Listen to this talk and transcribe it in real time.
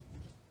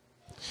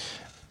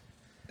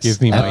Give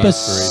me my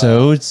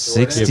episode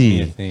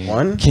 60.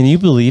 One? Can you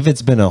believe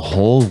it's been a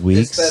whole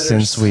week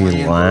since we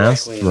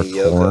last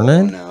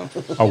recorded?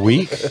 A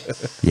week?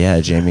 Yeah,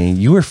 Jamie,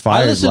 you were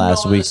fired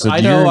last week, so I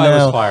know you're I was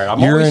now- fired. I'm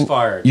you're always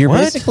fired. You're What?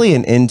 basically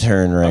an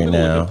intern right been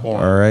now. looking at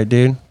porn. All right,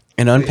 dude.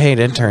 An unpaid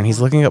intern. He's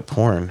looking up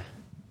porn.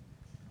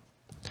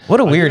 What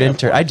a weird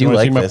intern. I do Wanna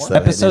see like my this. porn? though,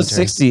 an Episode intern.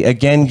 60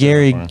 again.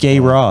 Gary Gay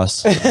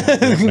Ross. Gay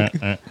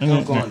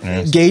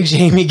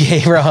Jamie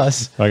Gay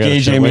Ross. I got Gay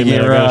a show. Jamie Wait a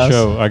minute, Gay I got Ross. a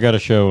show. I got a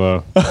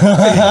show.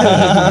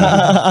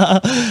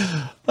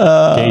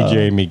 Gay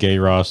Jamie Gay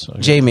Ross.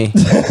 Jamie.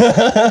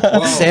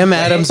 Sam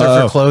Adams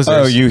are for closers.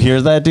 Oh, you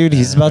hear that, dude?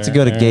 He's about to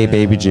go to gay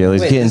baby jail.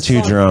 He's getting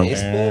too drunk.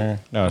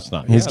 No, it's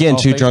not. He's Yeah, getting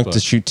it's too all drunk Facebook. to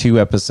shoot 2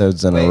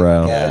 episodes in a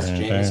row. On my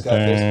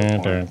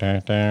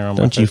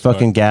Don't you Facebook.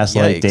 fucking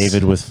gaslight Yikes.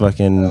 David with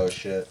fucking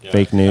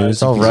fake news?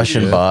 It's all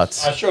Russian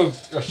bots. I showed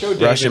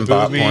David Russian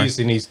bot boobies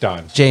and he's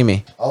done.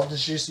 Jamie.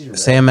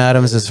 Sam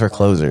Adams is for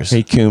closers.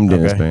 He coomed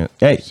in his Okay. pants.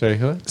 Hey, Say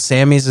what?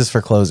 Sammy's is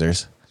for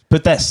closers.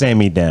 put that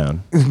Sammy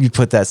down. You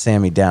put that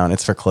Sammy down.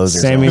 It's for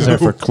closers. Sammys only. are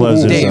for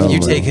closers Dave, only. you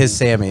take his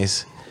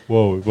Sammys.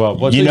 Whoa, well,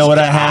 what's You this? know what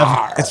I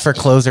have? It's for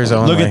closers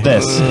only. Look at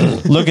this.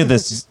 Look at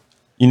this.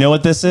 You know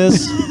what this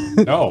is?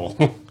 No.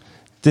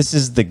 This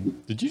is the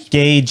Did you?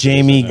 gay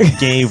Jamie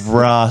Gay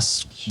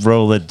Ross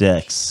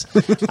Rolodex.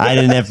 I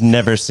have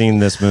never seen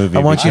this movie.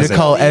 I want you to because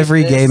call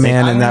every gay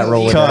man in that it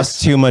Rolodex.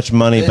 costs too much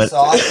money, but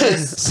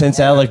since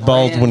Alec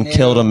Baldwin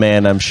killed a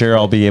man, I'm sure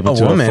I'll be able A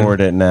to woman.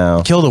 afford it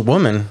now. Killed a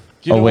woman.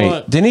 You Oh know wait,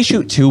 what? didn't he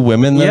shoot 2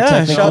 women? Though, Yeah,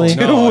 technically, shot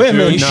 2 No, women.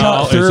 dude, He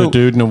shot it's through- a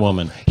dude and a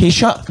woman. He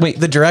shot. Wait,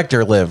 The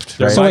director lived.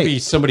 There Right? might wait. be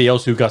somebody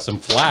else who got some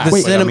flash. The,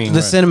 but I cinem- mean,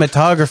 the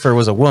cinematographer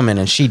was a woman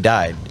and she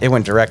died. It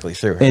went directly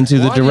through her. into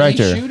the Why did he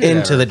director. shoot it at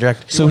Into her? the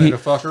director. So wanted he to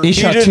fuck her? he He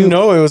shot didn't 2.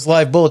 know it was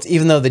live bullets,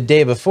 even though the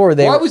day before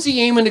they Why were. was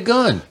he aiming a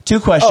gun? 2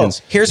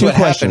 questions. Oh, here's Two what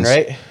happened, questions.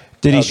 right?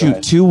 Did he Oh, go shoot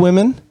ahead. 2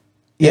 women?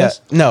 Yeah.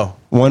 Yes. No.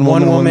 One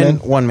woman, one man?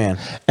 one man.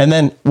 And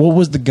then what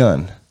was the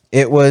gun?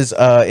 It was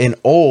an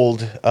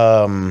old.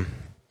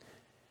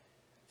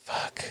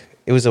 Fuck.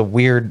 It was a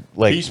weird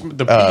like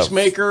The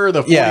Peacemaker,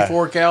 the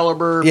 44 yeah.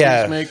 caliber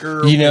Yeah.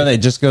 Peacemaker. You know, that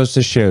just goes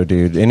to show,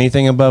 dude.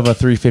 Anything above a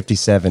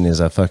 357 is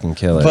a fucking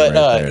killer. But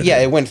right there, yeah,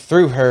 dude. it went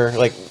through her,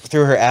 like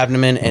through her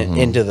abdomen and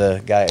into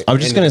the guy. I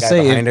was just into gonna the guy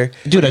say, behind her.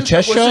 dude, a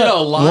chest Was it shot, a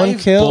live 1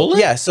 kill. bullet?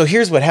 Yeah. So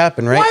here's what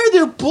happened, right? Why are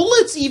there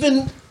bullets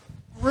even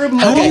remotely?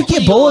 How do you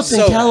get bullets in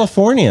So-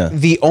 California?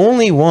 The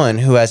only one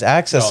who has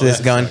access No, to this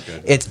that's gun, not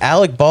good. it's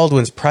Alec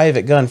Baldwin's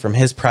private gun from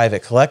his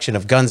private collection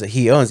of guns that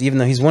he owns. Even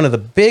though he's one of the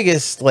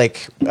biggest,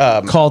 like,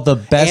 Called the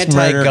best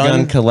murder anti-gun-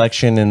 gun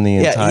collection in the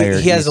yeah, entire.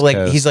 he has East like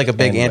Coast he's like a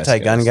big and West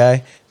anti-gun Coast.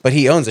 guy, but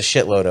he owns a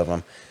shitload of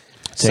them.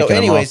 So, Taking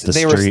 'em anyways, off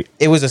the street.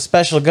 it was a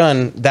special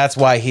gun. That's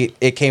why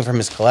it came from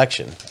his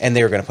collection, and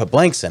they were going to put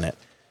blanks in it.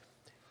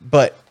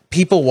 But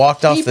people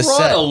walked off He the brought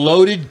set. a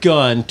loaded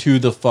gun to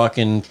the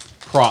fucking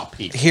prop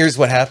people. Here's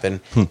what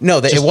happened. No,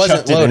 it Just wasn't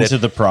chucked it loaded. into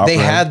the prop they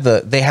room. had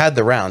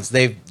the rounds.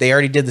 They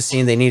already did the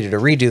scene. They needed to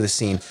redo the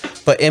scene,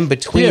 but in He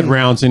between, had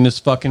rounds in his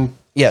fucking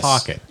yes,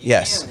 pocket.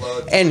 yes,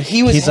 and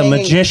he was. He's a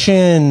hanging-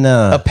 magician.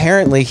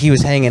 Apparently, he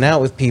was hanging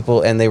out with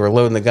people, and they were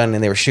loading the gun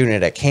and they were shooting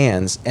it at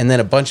cans. And then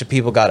a bunch of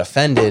people got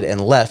offended and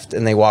left,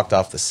 and they walked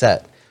off the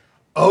set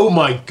Oh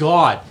my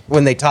god!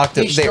 when they talked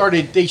to. They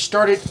started. They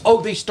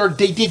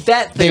did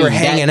that. They thing, were that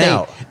hanging thing.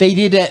 out. They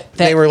did that.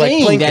 They were, like,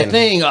 thing, blinking. that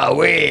thing. Oh,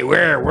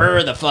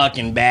 we're the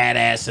fucking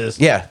badasses.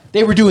 Yeah.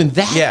 They were doing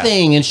that Yeah.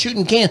 thing and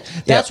shooting cans.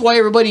 That's Yeah. why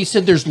everybody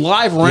said there's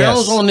live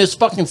rounds Yes. on this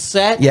fucking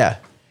set. Yeah,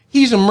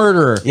 He's a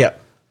murderer. yeah.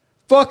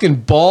 Fucking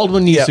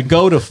Baldwin needs Yep. to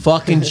go to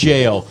fucking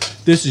jail.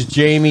 This is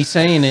Jamie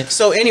saying it.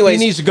 So, anyways,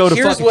 he needs to go to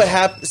here's fucking. what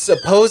happened.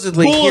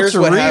 Supposedly, Bullets here's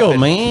are what real,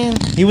 happened. man.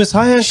 he was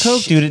high on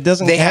coke, dude. It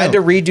doesn't. They had count.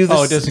 to redo the.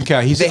 Oh, it doesn't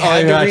count. He's. They oh, had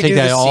you to gotta redo take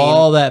the that scene.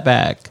 all that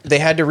back. They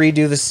had to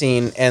redo the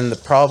scene, and the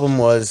problem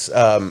was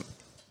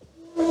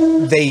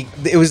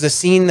it was the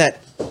scene that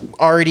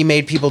already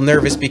made people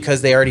nervous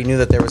because they already knew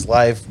that there was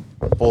live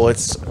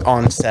bullets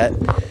on set.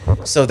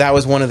 So that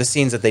was one of the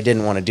scenes that they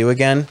didn't want to do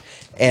again.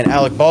 And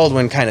Alec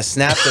Baldwin kind of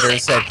snapped at her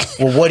and said,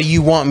 "Well, what do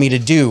you want me to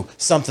do?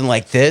 Something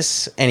like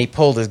this?" And he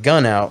pulled his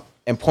gun out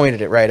and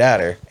pointed it right at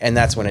her, and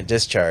that's when it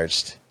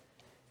discharged.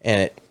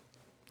 And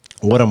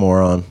What a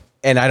moron.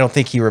 I don't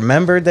think he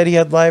remembered that he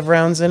had live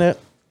rounds in it.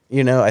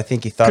 You know, I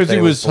think he thought Because that he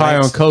it was high on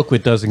blanks. coke,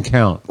 it doesn't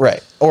count.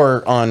 Right.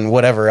 Or on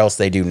whatever else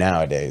they do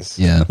nowadays.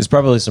 Yeah. There's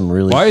probably some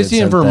really. Why good is he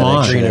in synthetic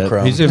Vermont? shit.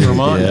 Adrenochrome. He's in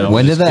Vermont. Yeah. now When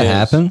with did his that kids.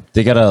 happen?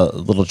 They got a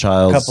little A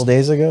child's couple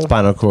days ago?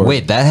 spinal cord.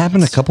 Wait, that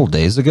happened a couple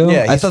days ago?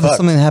 Yeah, I he's thought that's fucked.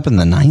 something that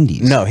happened in the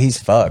 90s. No, he's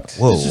fucked.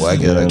 Whoa, I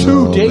get it.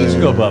 2 days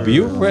ago,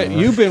 Bubba.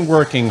 You've been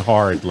working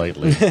hard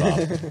lately,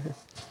 Bob.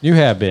 You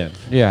have been.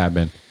 Yeah, I've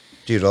been.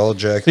 Dude, all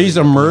Jack. He's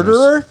a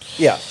murderer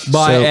Yeah.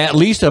 by So- at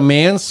least a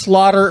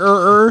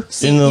manslaughterer.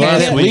 In the and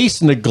last at week-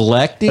 least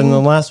neglecting. In the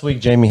last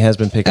week, Jamie has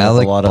been picking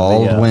Alec up a lot of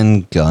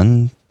Baldwin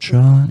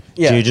gunshot?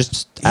 Yeah. Dude,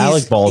 just He's-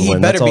 Alec Baldwin. He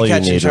better That's all be you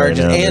catching need charges.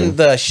 right now, and dude.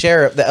 the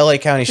sheriff, the LA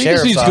County He just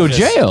Sheriff's needs to go Office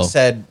jail.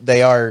 said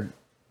they are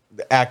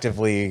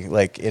actively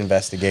like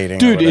investigating. or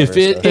Dude, if whatever,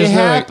 it, so. it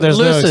happened, there's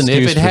no listen, if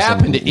excuse it for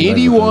happened to some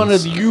any one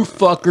of negligence. you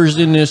fuckers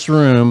in this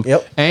room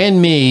Yep.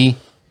 and me,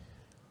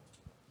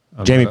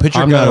 Jamie, put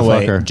your I'm gun not a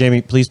away. fucker.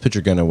 Jamie, please put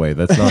your gun away.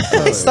 That's not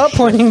good. Stop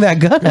pointing that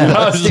gun at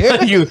I us, was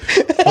telling you,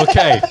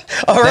 okay.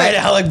 All right,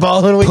 Alec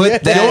Baldwin, we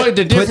Put get You know what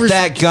that, the put difference-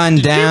 that gun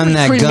the down. difference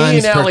That between me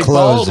gun's and for Alec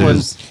Baldwin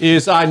closers.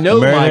 is I know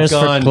Murders my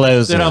for gun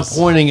closers. that I'm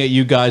pointing at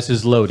you guys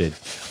is loaded.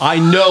 I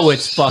know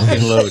it's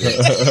fucking loaded.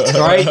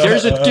 Right?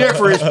 There's a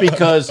difference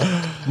because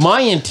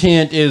my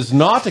intent is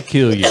not to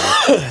kill you.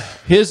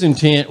 His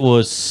intent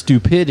was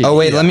stupidity. Oh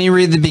wait, let me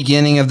read the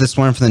beginning of this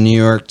one from the New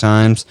York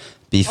Times.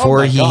 Before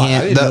my he God,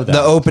 I didn't know the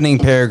that. opening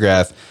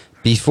paragraph.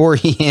 Before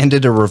he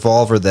handed a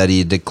revolver that he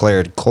had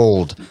declared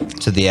cold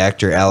to the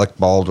actor Alec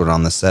Baldwin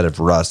on the set of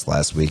Rust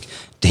last week,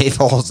 Dave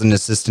Halls, an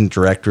assistant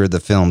director of the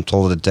film,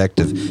 told a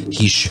detective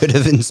he should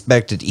have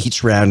inspected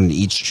each round in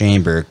each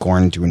chamber,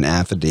 according to an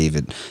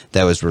affidavit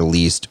that was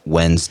released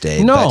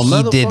Wednesday. No, but he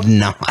motherfucker. did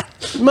not.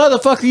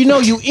 Motherfucker, you know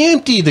you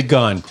empty the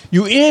gun.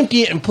 You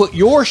empty it and put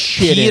your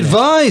shit He in it.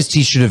 advised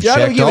he should have Yeah, I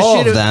don't checked give a all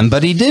shit of if- them,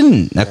 but he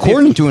didn't.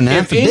 According to an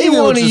If affidavit, any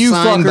one which of was you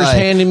signed fuckers by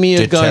handed me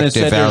a gun and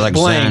Detective said there's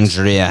blanks,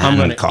 Alexandria I'm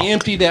going Hancock. to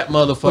empty that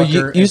motherfucker. Well,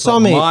 you and saw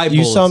put me. my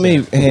You saw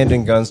bullets me in.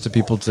 handing guns to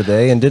people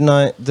today, and didn't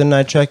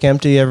I check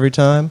empty every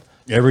time?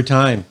 Every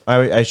time.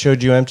 I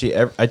showed you empty.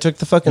 I took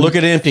the fucking Look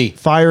at empty.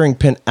 firing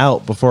pin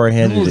out before I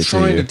handed You were it to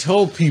trying you. to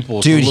tell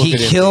people. Dude, to look he at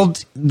empty.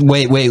 killed.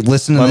 Wait,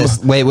 listen to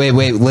this. Wait,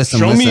 listen.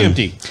 Show listen. me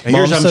empty. And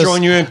here's I'm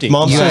showing you empty.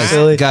 Mom's You so guys-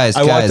 silly. guys,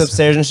 I walked guys.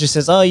 upstairs and she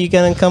says, "Oh, you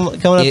gonna coming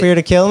up It- here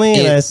to kill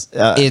me?" And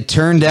It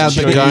turned out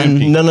the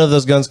gun. none of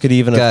those guns could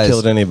even Guys. have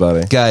killed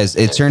anybody. Guys,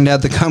 it turned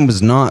out the gun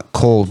was not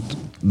cold.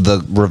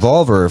 The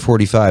revolver, a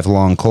 45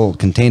 long Colt,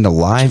 contained a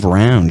live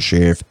round.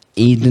 Sheriff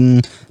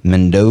Aiden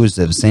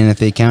Mendoza of Santa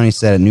Fe County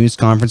said at a news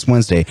conference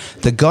Wednesday.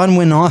 The gun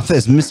went off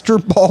as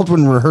Mr.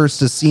 Baldwin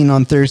rehearsed a scene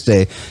on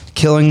Thursday,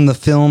 killing the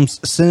film's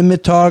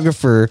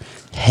cinematographer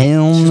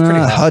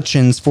Helena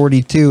Hutchins,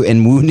 42,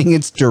 and wounding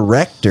its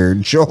director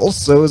Joel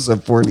Souza,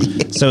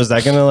 48. So is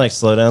that gonna like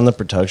slow down the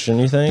production?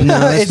 You think? No,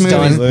 this It's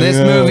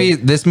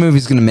done. this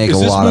movie's gonna make Is a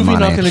this lot of movie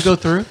money. not going to go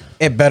through?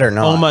 It better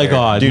not. Oh my dude.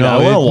 god, Dude, no!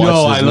 I want to watch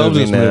no, this I love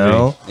movie this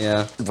now. movie.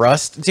 Yeah.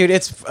 Rust, dude.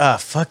 It's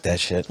fuck that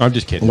shit. I'm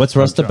just kidding. What's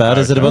Rust about?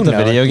 Is it about the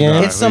No, video game?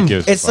 no. It's some who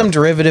gives a it's some fuck?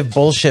 derivative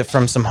bullshit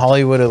from some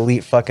Hollywood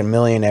elite fucking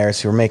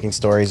millionaires who are making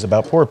stories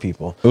about poor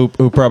people. Who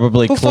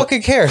probably Who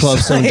fucking cares?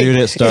 clubbed some dude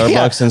at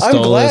Starbucks and I'm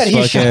stole glad his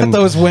he fucking. shot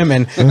those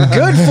women.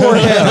 Good for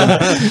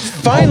him.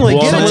 Finally,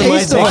 get a someone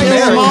taste of might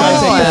take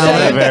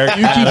America. America.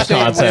 You keep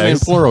saying Context. women in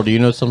plural. Do you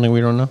know something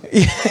we don't know?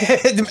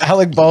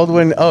 Alec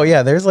Baldwin. Oh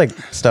yeah, there's like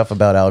stuff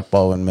about Alec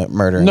Baldwin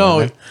murdering. No.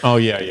 women. Oh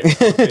yeah.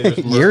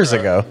 Years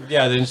ago.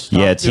 Yeah. Then stop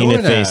Yeah, Tina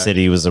doing Fey that. said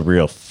he was a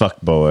real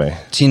fuck boy.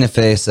 Tina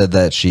Fey said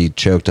that she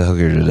choked a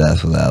hooker to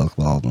death with Alec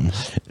Baldwin.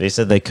 They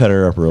said they cut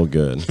her up real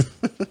good.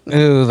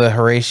 Ooh, the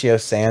Horatio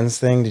Sands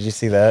thing. Did you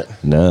see that?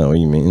 No, what do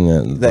you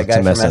mean That guy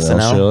from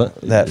SNL,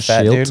 that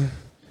fat Shield? dude.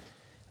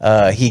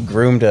 He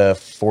groomed a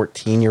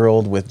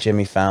 14-year-old with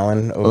Jimmy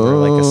Fallon over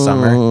like a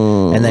summer,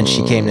 and then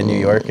she came to New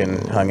York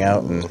and hung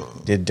out and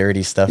did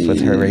dirty stuff with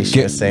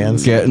Horatio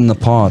Sands. Get in the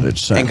pot.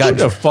 It's And Who got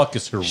the fuck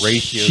is Horatio?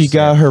 She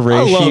got Sands? I love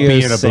Horatio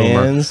being a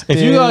boomer. Sands, If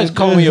you guys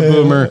call me a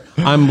boomer,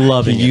 I'm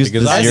loving it used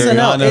because the I do SNL.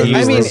 not know.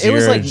 I mean, it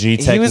was like G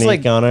he was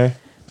like on her.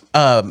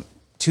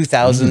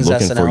 2000s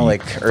Looking for SNL, you,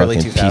 like early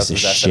fucking piece of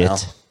 2000s SNL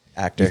shit.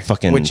 actor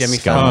Fucking with Jimmy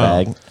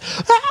Fallon.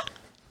 scumbag.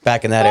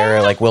 Back in that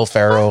era, like Will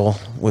Ferrell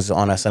was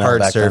on SNL. hard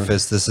back then.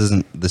 surface.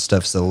 This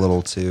stuff's a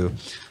little too.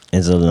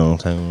 It's a long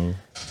time.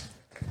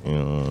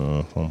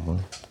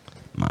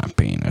 My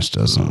penis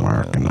doesn't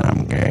work and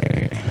I'm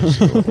gay.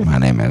 My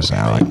name is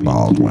Alec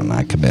Baldwin.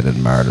 I committed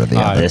murder the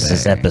other This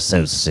is day.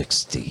 episode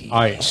 60.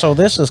 I So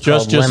this is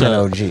just called Lemon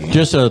a OG.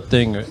 just a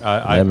thing.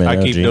 I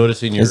Lemon keep OG.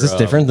 noticing your Is this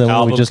different than what we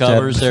album just had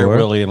covers there, before?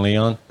 Willie and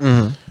Leon.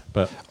 Mm-hmm.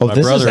 But Oh, my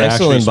this is brother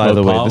actually excellent, by the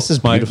smoked way. pot- This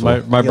is my-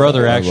 beautiful. My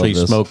brother I love actually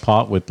this. smoked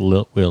pot with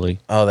Willie.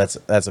 Oh, that's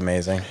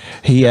amazing.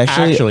 He In a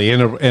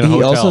he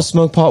hotel. also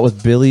smoked pot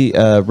with Billy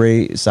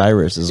Ray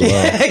Cyrus as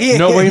well.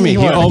 No, what do you mean? He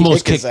wanted to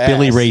almost kick his kicked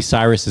Billy ass. Ray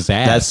Cyrus's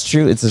ass. That's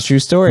true. It's a true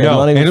story. I'm No,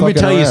 not and even let me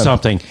fucking tell you around.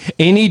 something.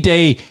 Any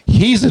day,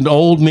 he's an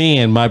old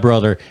man, my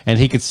brother, and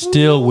he could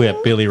still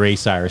whip Billy Ray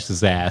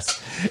Cyrus's ass.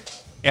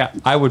 Yeah,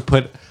 I would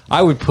put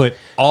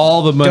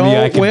all the money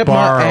I Don't could whip my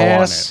borrow on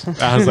ass.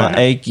 it. I was My like,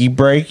 achy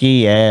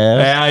breaky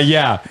ass.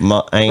 yeah.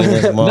 My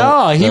anus.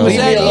 No, he was Leave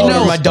at, me you alone,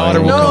 know, my daughter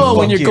will no, come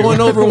when fuck you're you.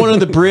 going over one of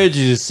the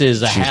bridges, it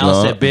says a She's house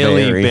not that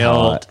Billy very built,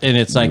 hot. and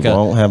it's like You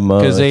won't have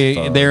much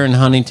fun. they're in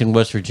Huntington,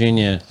 West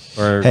Virginia,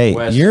 or Hey,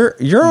 West.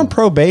 you're on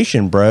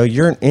probation, bro.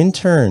 You're an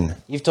intern.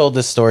 You've told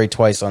this story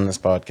twice on this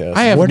podcast.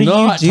 I have what do you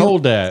not do?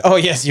 told that. Oh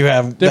yes, you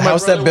have. The my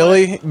house that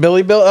brother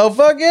Billy built. Oh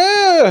fuck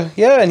yeah,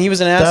 yeah. And he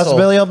was an That's asshole.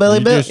 Billy You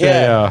Bill. just-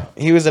 yeah.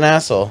 He was an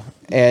asshole,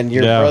 and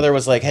your Yeah. brother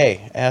was like,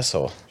 "Hey,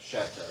 asshole."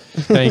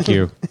 Thank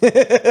you.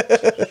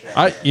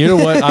 You know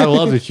what? I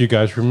love that you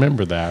guys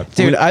remember that.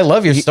 Dude, I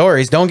love your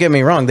stories. Don't get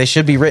me wrong. They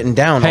should be written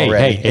down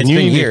already. Hey, and you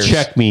need to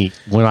check me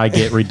when I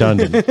get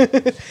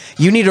redundant.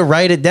 You need to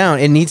write it down.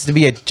 It needs to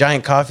be a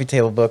giant coffee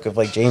table book of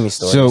like Jamie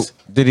stories. So,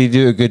 did he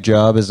do a good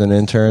job as an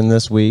intern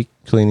this week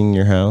cleaning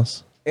your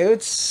house?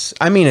 It's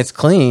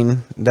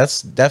clean.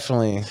 That's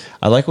definitely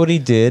I like what he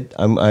did.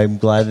 I'm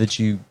glad that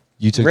you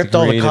took ripped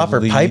all the creative copper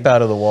lead. pipe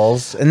out of the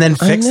walls and then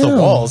fixed the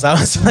know. walls. I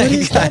was like,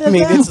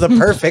 it's the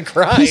perfect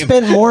crime. He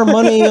spent more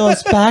money on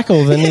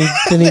spackle than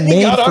he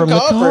made got on from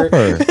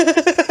copper. the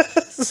copper.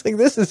 It's like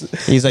this is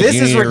He's like, this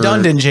you is need to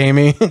redundant,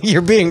 Jamie.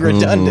 You're being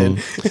redundant.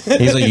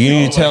 He's like, you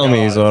need to tell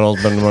me so I don't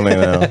spend money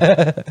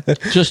now.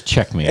 Just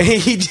check me.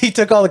 he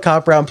took all the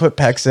copper out and put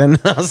PEX in.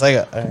 I was like,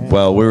 all right.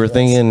 Well, we were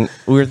thinking,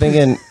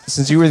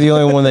 since you were the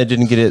only one that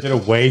didn't get it, Get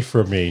away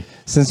from me.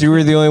 since you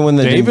were the only one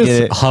that Dave didn't is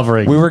get it,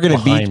 hovering we were gonna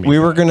behind beat, me. we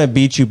were gonna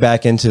beat you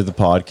back into the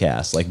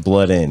podcast, like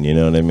blood in. You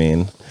know what I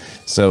mean?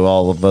 So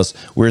all of us,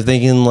 we're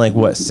thinking like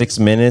what 6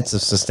 minutes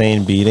of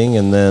sustained beating,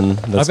 and then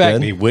that's I've good.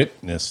 actually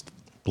witnessed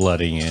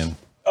blooding in.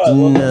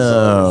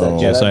 No,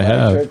 Yes, I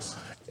have.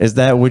 is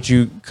that what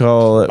you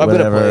call it? I'm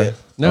gonna play Whatever. it.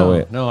 No, Oh,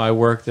 wait. no. I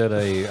worked at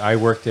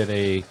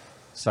a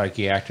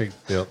psychiatric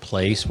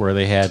place where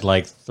they had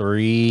like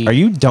 3. Are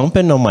you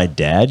dumping on my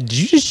dad? Did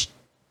you just?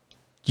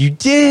 You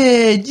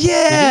did, Did he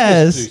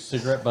yes. just do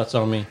cigarette butts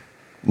on me?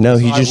 No,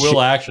 he I just will shi-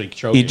 actually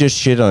choke he you. just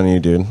shit on you,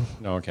 dude.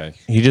 No, okay.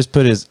 He just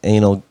put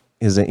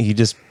he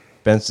just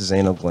bent his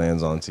anal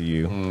glands onto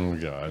you. Oh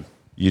God.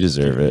 You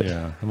deserve it.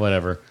 Yeah.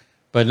 Whatever.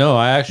 But no,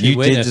 I actually You did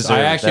witnessed. deserve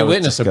I it. actually That was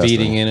witnessed a disgusting.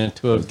 beating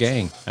into a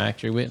gang. I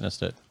actually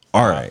witnessed it.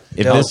 All right.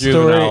 If How this story,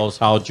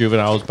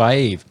 juveniles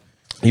behave.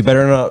 you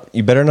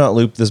better not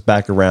loop this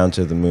back around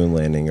to the moon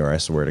landing, or I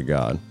swear to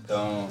God.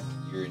 Don't.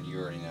 You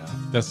already know.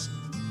 That's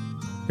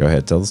Go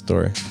ahead, tell the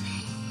story.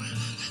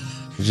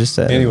 You just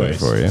said Anyways. it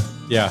for you.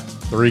 yeah.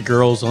 3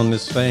 girls on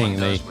this thing.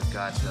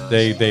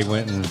 They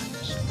went and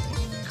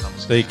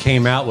they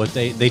came out with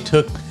they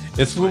took.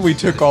 It's when we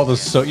took all the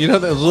soap. You know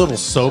those little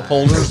soap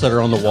holders that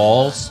are on the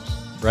walls,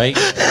 right?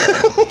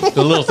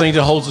 The little thing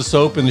that holds the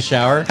soap in the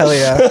shower. Hell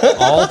yeah.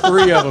 All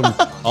three of them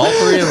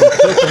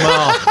took them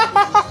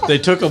off. They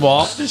took them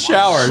off the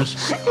showers,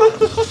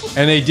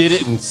 and they did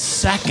it in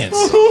seconds.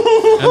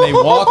 And they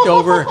walked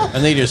over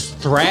and they just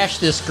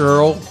thrashed this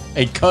girl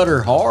and cut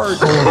her hard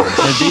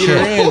and beat her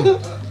in.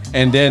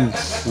 And then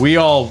we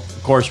all,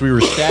 of course, we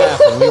were staff,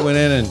 and we went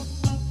in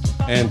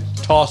and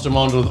tossed them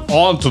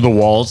onto the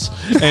walls,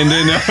 and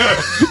then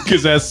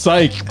because that's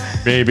psych,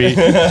 baby.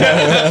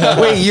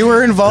 Wait, you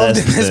were involved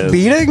in That's this the-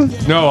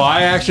 beating? No,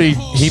 I actually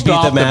beat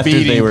stopped them the after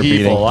beating they were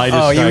people. beating. I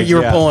just, Oh, you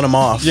were pulling them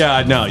off.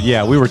 Yeah, no,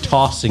 yeah, we were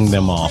tossing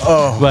them off.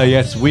 Oh. But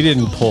yes, we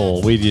didn't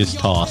pull, we just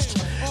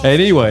tossed.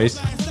 Anyways,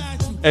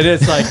 and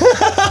it's like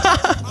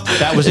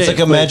that was It's it. like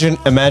imagine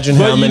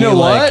how But you many know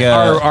what? like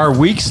Our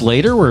weeks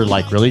later were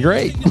like really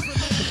great.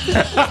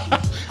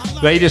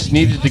 They just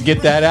needed to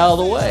get that out of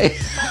the way.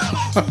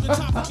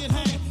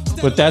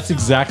 But that's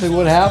exactly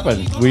what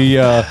happened.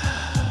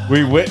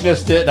 We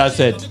witnessed it, and I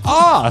said,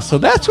 so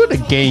that's what a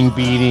gang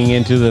beating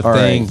into the all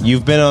thing. right.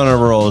 You've been on a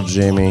roll,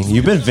 Jamie.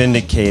 You've been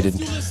vindicated.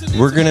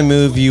 We're gonna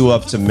move you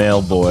up to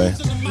mail boy.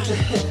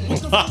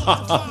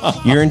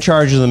 You're in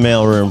charge of the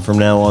mailroom from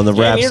now on. The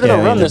rap You're gonna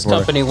scanning run this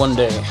report. company one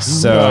day.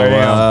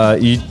 So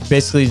you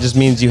basically just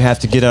means you have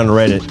to get on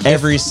Reddit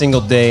every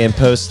single day and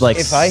post like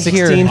If I 16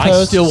 hear- I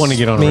posts. still want to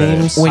get on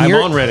memes. Reddit. I'm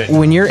on Reddit.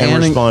 When your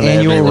And respond to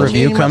annual everyone.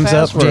 review Change my comes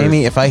up, password.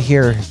 Jamie, if I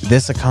hear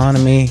this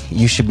economy,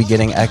 you should be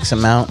getting X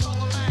amount,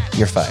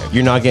 you're fired.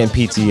 You're not getting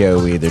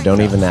PTO either.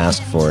 Don't even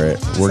ask for it.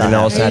 We're gonna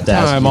not also have to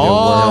ask you Time to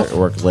off.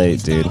 work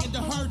late, dude.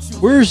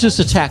 Where is this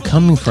attack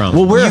coming from?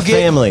 Well, we're You a get-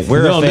 family.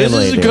 We're no, a family. this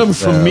isn't dude, coming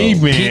from so- me,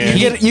 man.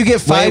 You get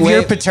 5-year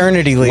wait.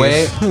 paternity leave.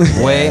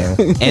 Wait.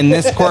 In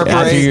this After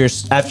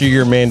corporation.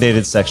 your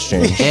mandated sex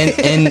change.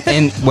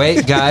 And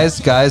wait,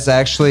 guys,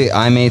 actually,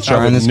 I'm HR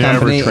would in this never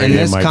company. trade In in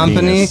this my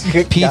company,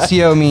 penis.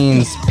 PTO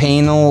means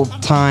penal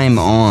time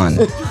on.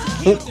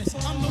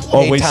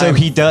 Oh wait, so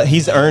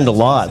he's earned a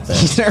lot. Then.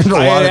 He's earned a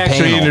I lot of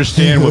actually penal.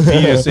 understand what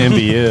penis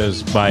envy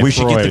is by We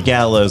should get the Freud.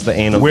 gallows, the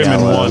anal Women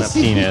gallows. want a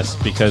penis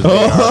because they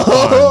are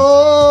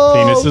fun.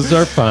 Penises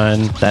are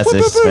fun. That's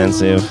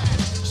expensive.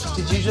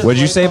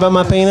 What'd you say about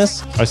my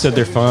penis? I said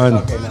they're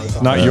fun.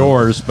 Not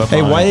yours, but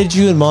Hey, mine. why did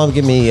you and mom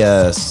get me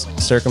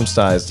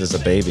circumcised as a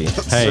baby?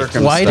 Hey,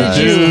 Why did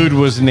the you? dude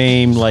was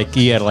named like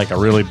he had like a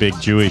really big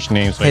Jewish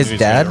name, so I His knew he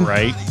said dad? it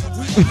right?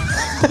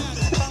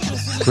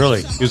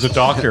 Really, he was a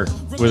doctor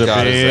with a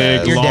God, is big.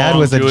 that- Your long dad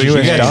was a Jewish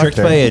Jewish You name. got tricked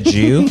doctor. by a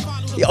Jew?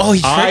 Oh,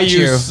 he I tricked you.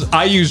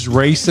 use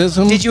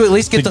racism. Did you at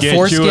least get to the get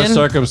foreskin Jewish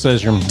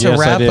circumcision? to Yes,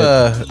 I wrap did.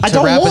 I to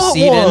don't wrap a want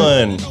seed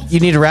one. in? You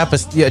need to wrap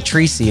a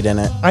tree seed in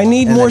it. I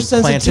need And more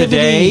then plant it.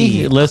 sensitivity.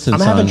 Today, listen, I'm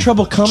son, having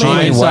trouble coming.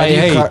 Hindsight, why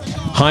do you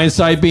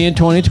hindsight being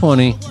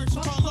 2020,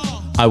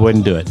 I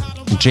wouldn't do it.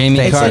 Jamie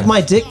It's cut. like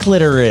my dick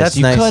clitoris. That's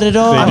you nice. cut it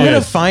off. I'm did.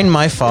 gonna find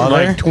my father.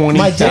 Like 20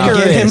 My dick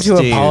Get him to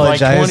dude.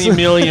 apologize. Like 20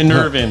 million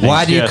nerve endings.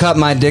 Why do you yes. cut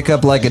my dick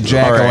up like a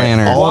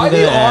jack-o'-lantern? All Why, I'm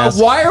gonna ask-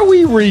 why are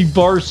we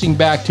reversing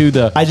back to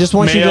the I just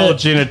want you male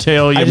to-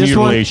 genitalia I just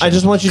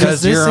mutilation? want you to.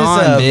 Because you're on,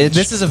 bitch.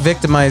 This is a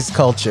victimized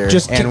culture,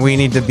 Just and we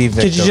need to be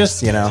victims. Could you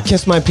just you know?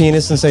 kiss my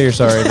penis and say you're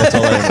sorry? That's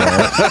all I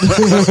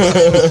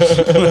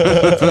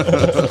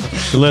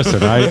want.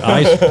 Listen,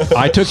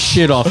 I took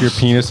shit off your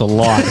penis a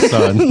lot,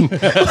 son.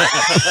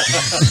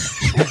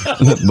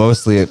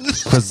 Mostly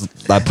because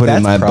I put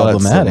in That's my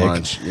butt so problematic.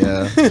 much.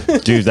 Yeah.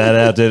 Dude,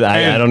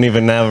 I don't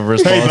even have a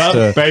response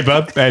to. Hey,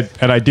 bub,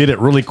 and I did it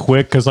really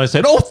quick because I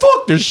said, "Oh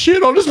fuck, there's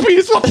shit on his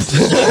penis." Was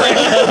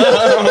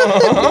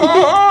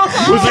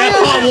that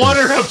hot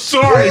water? I'm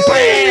sorry.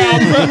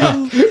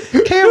 Bam.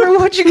 Cameron,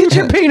 what'd you get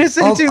your penis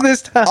into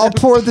this time? I'll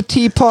pour the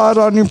teapot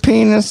on your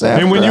penis.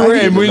 After And when you I were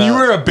get it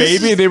out. a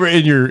baby, they were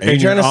in your you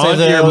trying to say aunt,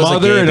 that I your was a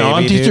mother gay and baby,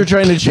 aunties dude? were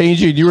trying to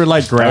change you, and you were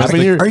like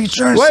grabbing your. Are you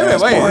trying to Wait, say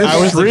wait, wait. it's I I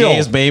was was the real.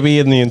 gayest baby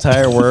in the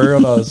entire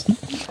world.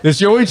 It's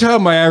the only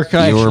time I ever You were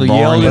actually born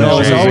yelled in and a I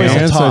was gay always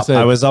man. a top.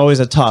 I was always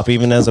a top,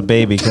 even as a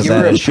baby, because You I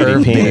were had a a shitty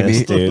perv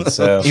penis, baby. dude.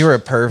 So You were a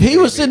perv. He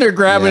was sitting there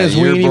grabbing Yeah, his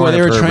you were weenie born while they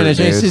a were pervert, trying to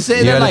change. dude. They say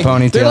You they're had a like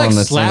ponytail they're like and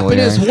a slapping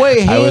his single way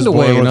I hand was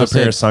away, born and I with a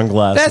pair of said,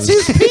 sunglasses.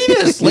 "That's his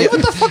penis. Leave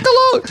it the fuck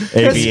alone. That's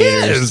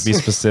Aviators, his. to be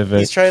specific.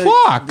 He's trying to.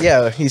 Fuck.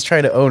 Yeah, he's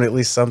trying to own at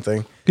least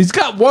something. He's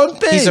got one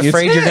thing. He's It's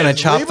afraid you're gonna his.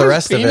 chop Leave the his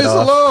rest of it penis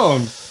off.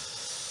 alone.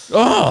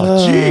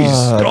 Oh, jeez,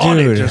 God,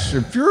 dude. it just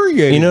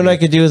infuriated. You know what me. I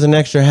could do with an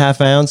extra half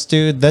ounce,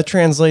 dude? That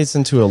translates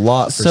into a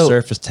lot for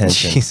surface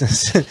tension.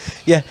 Jesus.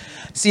 Yeah.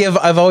 See,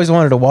 I've always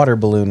wanted a water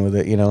balloon with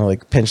it. You know,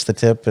 like pinch the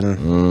tip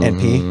and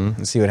pee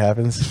and see what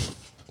happens.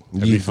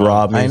 You've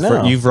robbed me. I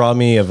know. You've robbed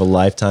me of a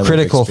lifetime.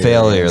 critical of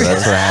experience. failure.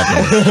 That's what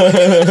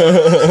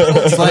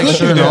happened. It's like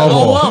Chernobyl.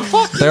 Oh, well,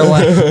 fuck.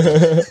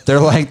 They're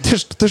like,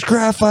 there's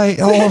graphite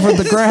all over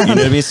the ground. You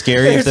know, it'd be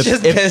scary if the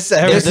Just if, piss This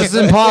everything. is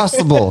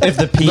impossible. if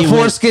the pee the went-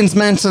 foreskin's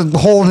meant to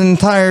hold an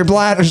entire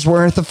bladder's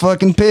worth of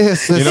fucking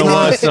piss. It's You know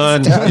not. what,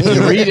 son?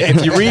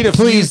 If you read a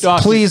Please, few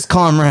docu- please,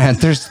 comrade.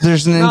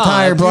 There's an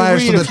entire if you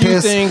bladder's read worth a of few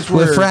piss things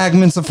with where-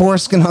 fragments of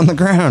foreskin on the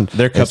ground.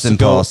 their cups It's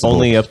go impossible.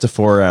 only up to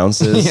 4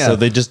 ounces, so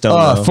they just don't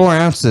know. 4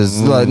 ounces.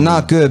 Like,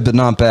 not good, but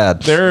not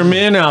bad. There are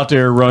men out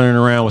there running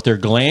around with their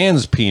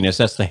glans penis.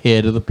 That's the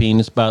head of the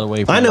penis, by the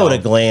way. I know what a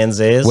glans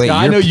is. Wait, Yeah,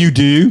 I your- know you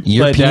do.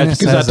 your but that's penis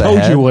because has I a told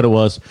head? you what it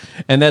was,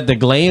 and that the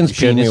glans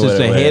showed me penis what is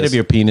the it head was. of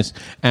your penis.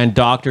 And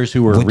doctors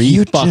who were Would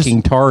you just-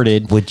 fucking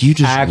tarded would you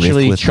just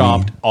actually riff with me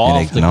chopped and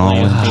off the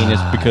acknowledge- glans penis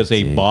because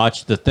they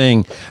botched the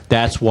thing.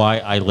 That's why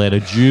I let a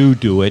Jew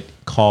do it.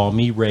 Call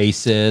me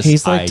racist.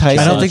 He's like Tyson.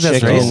 I don't think that's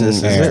Chicken, racist,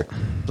 is it?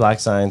 Black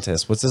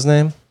scientist. What's his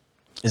name?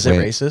 Is it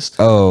Wait. racist?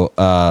 Oh,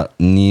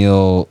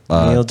 Neil,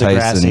 Neil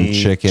Tyson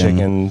deGrasse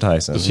Chicken.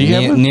 Tyson. he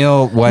have a-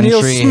 Neil One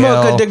Neil Tree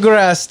Smoker Hill.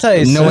 deGrasse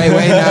Tyson. No, wait.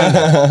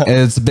 No.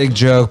 It's a big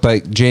joke,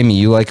 but Jamie,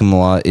 you like him a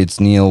lot. It's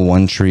Neil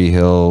One Tree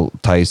Hill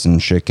Tyson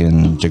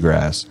Chicken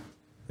DeGrasse.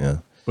 Yeah.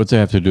 What's that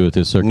have to do with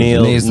this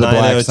circumcision? Neil He's the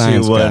black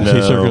science guy. Is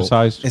he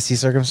circumcised? Is he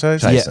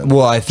circumcised? Yeah, Tyson.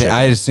 well, I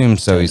assume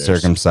so. He's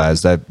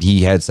circumcised. That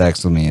he had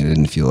sex with me and it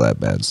didn't feel that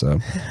bad. So,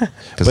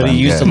 'cause But he I'm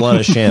used gay. a lot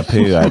of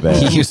shampoo, I bet.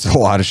 He used a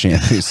lot of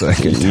shampoo, so I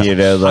could tell. You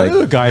know, I like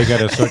knew a guy who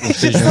got a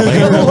circumcision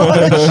later.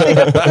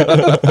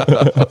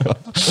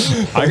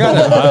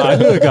 I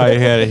knew a guy who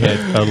had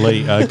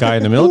a guy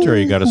in the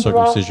military who got a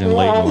circumcision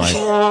late in life.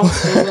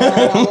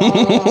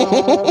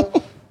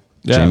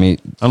 Yeah. Jamie,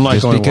 I'm like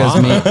just going, because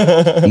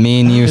 "Wow." me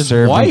and you His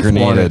served in wife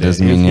Grenada wanted it.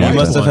 doesn't His mean wife he anything.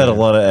 must have had a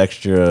lot of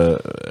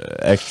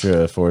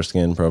extra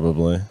foreskin,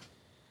 probably.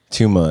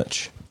 Too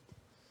much.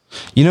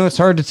 You know, it's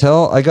hard to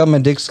tell. I got my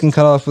dick skin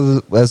cut off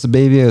as a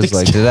baby. I was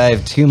like, did I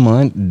have too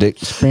much dick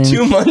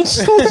skin? much?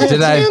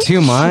 Did I have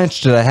too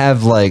much? Did I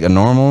have like a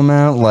normal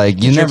amount? Like,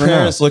 you Did your never know.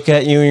 parents look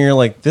at you and you're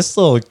like, this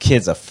little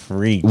kid's a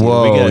freak. Dude.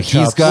 Whoa, we gotta he's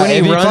chop- got. When he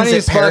it'd be runs, funny it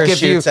as fuck if you-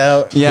 parachutes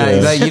out. Yeah,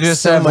 Yeah. like, you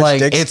just So have much like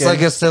dick it's skin.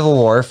 like a Civil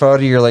War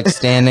photo. You're like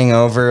standing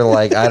over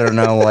like I don't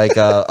know, like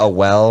a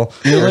well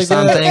or like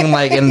something,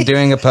 like and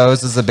doing a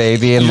pose as a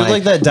baby, and You're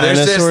like that there's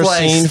this, dinosaur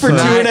scene for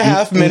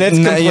 2.5 minutes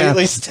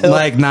completely still.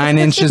 like 9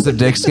 inches of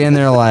dick skin.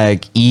 They're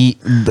like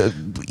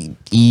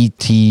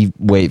E.T.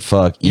 Wait,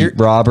 fuck.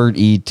 Robert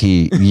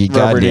E.T. You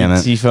Robert goddamn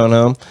it. E. phone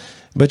home.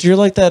 But you're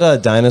like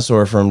that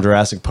dinosaur from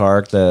Jurassic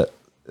Park that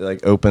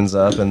like opens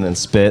up and then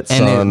spits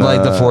And it, on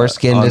like, the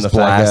foreskin on just the fat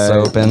blasts guy.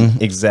 open.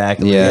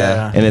 Exactly.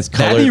 Yeah. And it's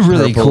That'd colored be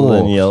really purple cool.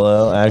 and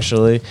yellow.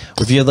 Actually,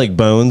 if you had like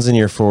bones in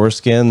your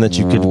foreskin that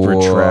you could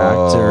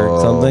retract or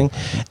Whoa. something,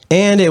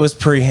 and it was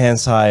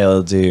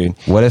prehensile, dude.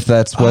 What if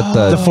that's what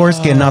The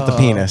foreskin, not the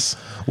penis.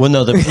 Well,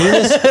 no, the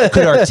penis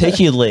could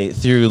articulate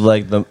through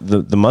like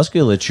the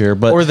musculature,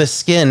 but Or the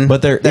skin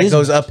but there that is-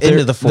 goes up there-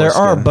 into the foreskin.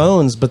 There are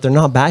bones, but they're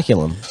not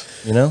baculum.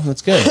 You know,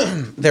 that's good.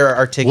 There are What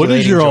articulating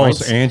is your all's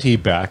joints.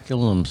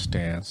 anti-baculum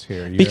stance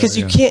here? Because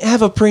you can't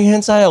have a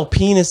prehensile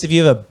penis if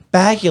you have a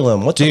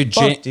baculum. What Dude, the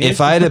fuck, dude? if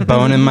I had a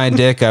bone in my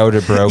dick, I would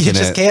have broken it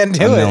just can't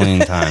do a it. million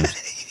times.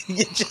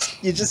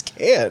 You just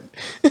can't.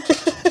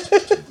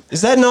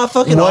 Is that not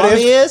fucking What if-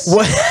 obvious?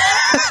 what-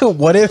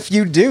 What if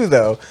you do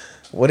though?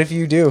 What if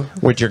you do?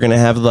 What you're gonna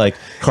have like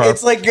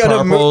It's like gonna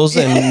carpals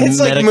move. and It's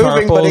like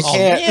moving, but it metacarpals?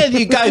 can't.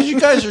 Yeah, you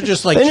guys are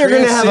just like Then you're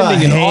gonna have a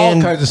transcending and all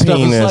hand kinds of stuff.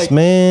 penis, It's like,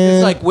 man.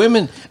 It's like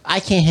women. I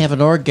can't have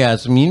an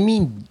orgasm. You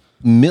mean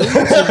millions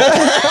of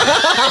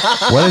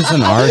What is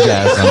an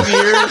orgasm?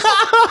 years?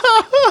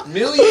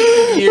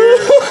 Millions of years.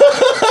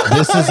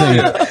 This isn't.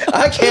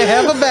 I can't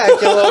have a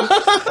baculum.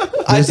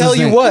 I This tell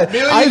you isn't- what, I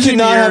Millions do of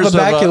not have a years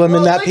of, baculum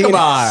in that think penis.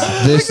 about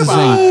it. This Think is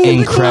about it.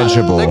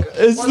 incredible.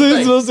 It's One the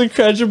thing. most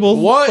incredible.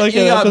 What? fucking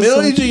You got episode.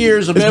 millions of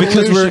years of It's because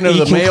we're evolution of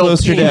the eking male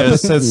closer to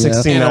penis. episode And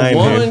 69. a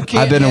woman dude.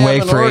 can't I've been have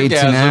awake an for 18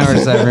 orgasm.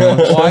 hours, everyone.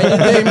 Why did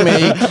they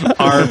make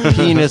our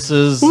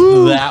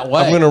penises that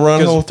way? I'm gonna run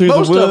 'Cause hole through the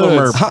most of them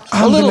woods. are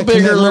I'm a little gonna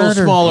bigger, a commit little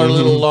murder. smaller, a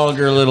little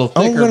longer, a little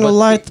thicker. I'm gonna but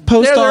light the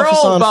post they're office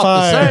all on about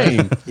fire. the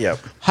same. Yep.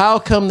 How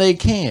come they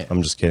can't?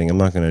 I'm just kidding. I'm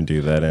not gonna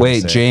do that.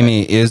 Wait,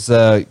 Jamie, is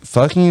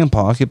fucking a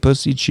pocket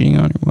pussy cheating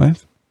on your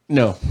wife?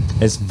 No.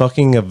 Is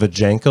fucking a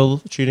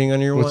vajankle cheating on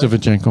your wife?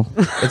 vajankle?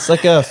 It's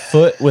like a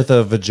foot with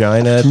a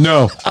vagina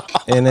No.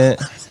 in it.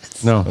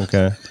 No.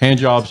 Okay. Hand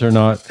jobs are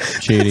not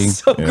cheating.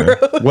 Yeah.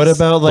 What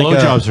about like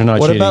Blowjobs are not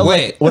what cheating. about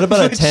Wait. what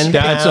about a 10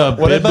 That's pound,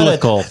 a what about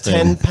biblical a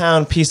thing.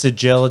 10-pound piece of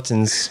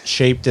gelatin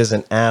shaped as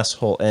an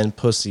asshole and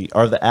pussy?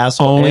 Are the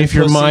asshole Only and if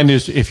your pussy- mind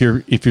is if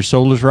your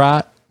soul is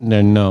right,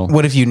 then no.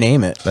 What if you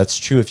name it? That's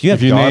true. If you have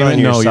If you God name on it,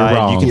 your no, you're side,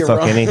 wrong. you can You're fuck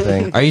wrong.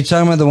 anything. Are you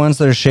talking about the ones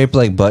that are shaped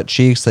like butt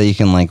cheeks that you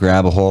can like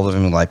grab a hold of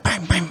and be like,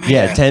 bang, bang, bang?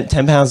 Yeah,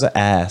 10 pounds of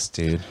ass,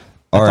 dude.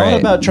 All thought right,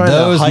 about trying to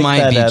those hike might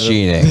that be out of-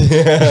 cheating.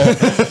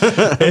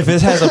 If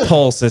it has a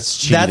pulse, it's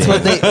cheating. That's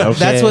what they. Okay?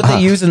 That's what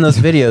they use in those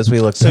videos we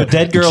looked So at.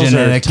 dead girls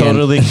Genetic are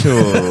totally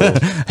cool.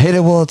 Hit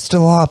it while it's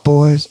still hot,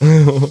 boys.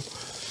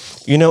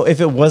 You know, if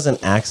it was an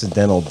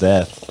accidental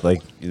death,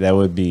 like that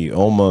would be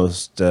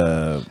almost.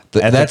 That's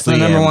the ethically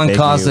number one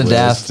cause of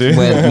ambiguous, death dude.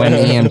 when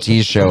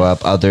EMTs show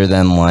up, other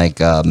than like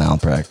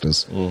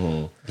malpractice.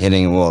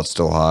 Hitting it while it's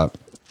still hot.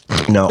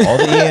 No, all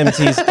the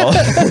EMTs,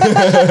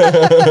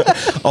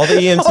 all the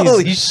EMTs,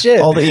 Holy shit.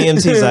 all the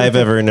EMTs I've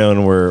ever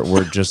known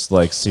were just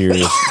like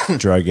serious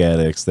drug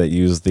addicts that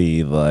use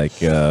the like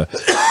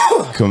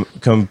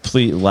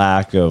complete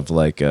lack of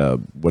like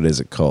what is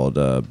it called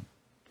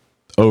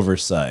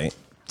oversight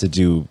to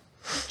do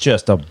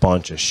just a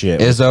bunch of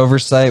shit. Is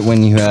oversight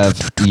when you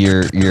have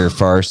you're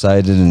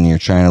farsighted and you're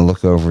trying to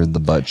look over the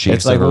butt cheeks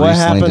It's like of a what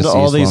recently happened to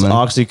all deceased these woman?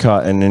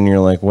 Oxycontin, and you're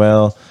like,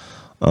 well,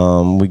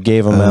 we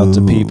gave them out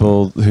to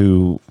people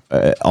who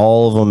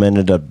all of them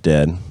ended up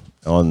dead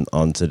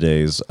on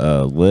today's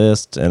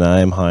list, and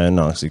I am high on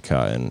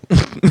Oxycontin.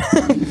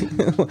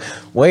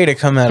 Way to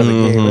come out of the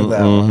gate with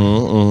that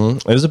one.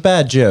 It was a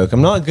bad joke.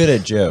 I'm not good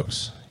at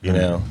jokes, you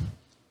know.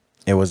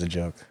 It was a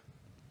joke.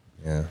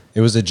 Yeah, it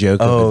was a joke.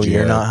 Oh, of a joke.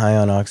 you're not high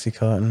on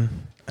OxyContin?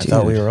 I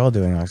thought we were all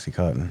doing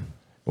OxyContin.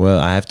 Well,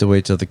 I have to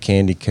wait till the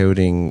candy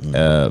coating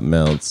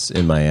melts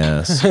in my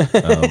ass.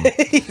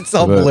 It's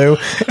all But blue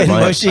and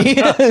my- mushy.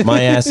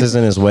 My ass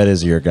isn't as wet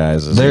as your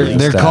guys'.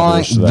 They're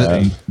calling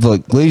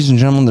look, ladies and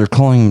gentlemen, they're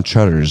calling him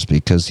Chutters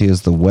because he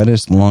has the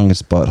wettest,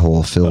 longest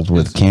butthole filled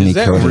with candy Is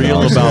that coated. real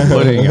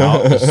oxygen.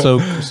 about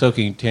putting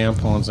soaking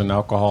tampons in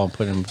alcohol and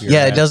putting them in your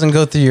Yeah, it ass? doesn't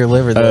go through your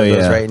liver. Though. Oh, It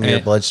goes yeah. right into your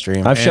And-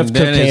 bloodstream. I've shoved And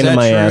then is cocaine that in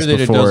my true ass that it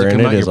before, doesn't and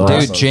come it out is your awesome.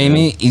 butt? Dude,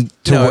 Jamie,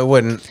 no, it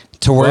wouldn't.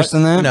 to worse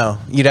than that? No,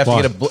 you'd have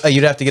Why? to get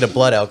you'd have to get a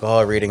blood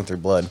alcohol reading through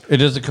blood. It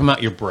doesn't come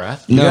out your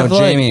breath. No, have,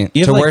 like- Jamie.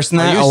 you have, To like- worse than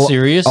Are that, you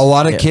serious? a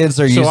lot of kids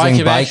are So I using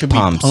could bike actually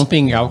pumps. be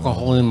pumping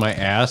alcohol in my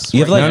ass.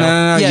 You have, right like-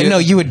 now? Yeah, no,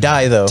 you would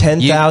die though.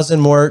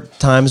 10,000 more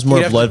times more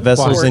You'd have blood to-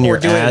 vessels or- in or your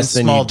do it in ass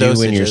than you small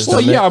do in your dosages.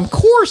 stomach. Well, yeah, of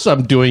course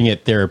I'm doing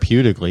it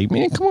therapeutically.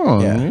 Man, come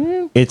on. Yeah.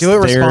 Man. It's Do it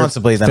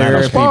responsibly, then I don't-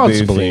 therapy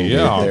Responsibly, boofing,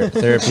 yeah. dude.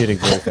 Therapeutic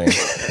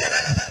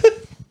boofing.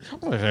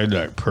 I had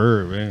that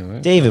perv,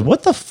 man. David,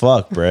 what the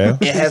fuck, bro?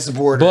 It has a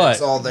border.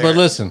 But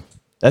listen,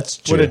 That's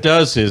true. what it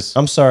does is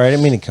I'm sorry, I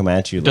didn't mean to come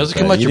at you. Does it like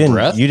come that. out You your didn't-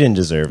 breath? You didn't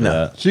deserve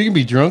that. so you can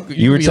be drunk.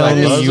 You were can be telling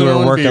like me you buzzing were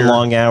on working beer,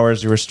 long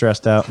hours. You were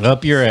stressed out.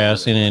 up your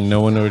ass and then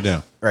no one know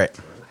down. Right.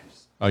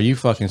 Are you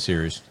fucking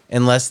serious?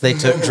 Unless they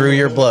drew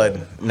your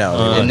blood.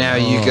 No. and now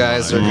you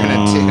guys are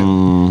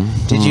gonna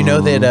Did you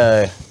know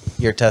that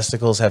your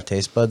testicles have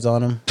taste buds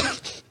on them?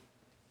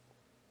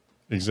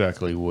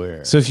 Exactly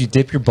where? So if you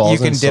dip your balls, You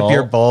can in dip salt,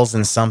 your balls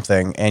in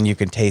something and you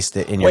can taste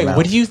it in your Wait, mouth.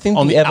 what do you think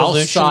On the outside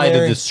of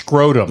evolutionary- the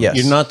scrotum. Yes.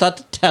 You're not the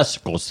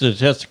testicles. The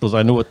testicles.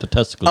 I know what the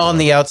testicles On are.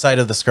 the outside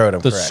of the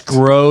scrotum. The correct.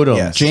 scrotum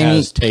Yes. Jamie,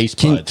 has taste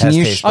can- buds. can Has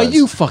you taste Are buds.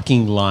 you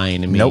fucking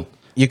lying to me? Nope.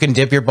 You can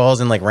dip your balls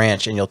in like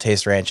ranch and you'll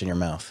taste ranch in your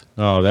mouth.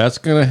 Oh, that's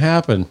gonna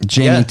happen.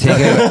 Jamie, Yeah. take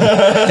out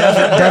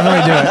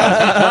Definitely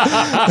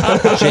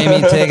do it.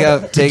 Jamie, take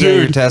out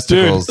your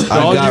testicles.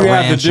 I've all got you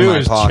have to ranch do in my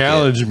is pocket.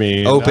 challenge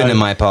me. Open in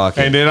my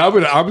pocket. And then I'm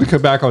gonna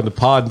come back on the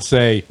pod and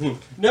say,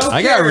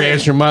 I got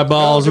ranch in my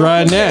balls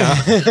right now.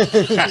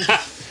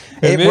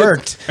 It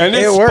worked. And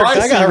it's It worked. I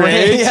spicy got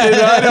ranch, ranch. and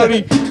I don't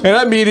eat, and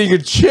I'm eating a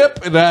chip,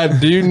 and I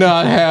do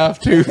not have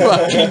to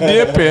fucking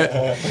dip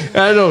it.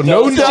 I don't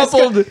know. No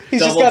double.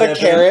 He's just got a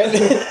carrot.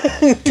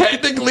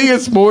 Technically,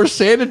 it's more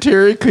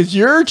sanitary because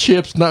your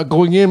chip's not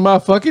going in my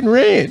fucking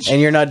ranch.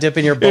 And you're not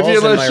dipping your balls if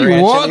in my unless you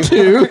ranch want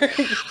anymore.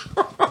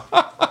 to,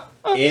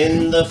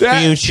 In the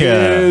that future,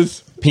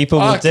 is people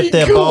will dip fucking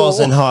their cool. balls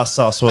in hot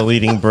sauce while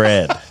eating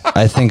bread.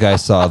 I think I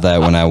saw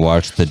that when I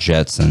watched the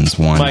Jetsons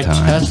one My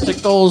time.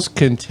 testicles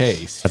can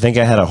taste. I think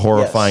I had a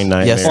horrifying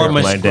nightmare Yes, Or of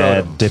my my scrotum.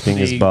 dad dipping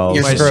his The- balls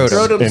Your My scrotum.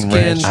 scrotum in skin.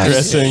 ranch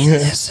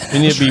dressing. We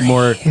need to be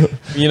more.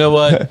 You know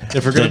what?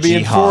 If we're The going to be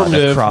jihad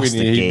informative, across we the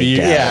need to gay be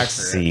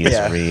galaxy is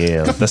Yeah.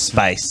 real. The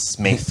spice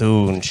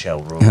Methune shall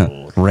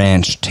rule.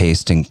 Ranch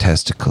tasting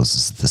testicles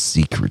is the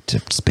secret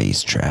of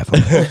space travel.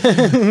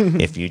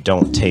 If you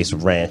don't taste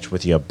ranch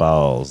with your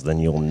balls, then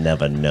you'll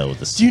never know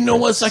the. Do you know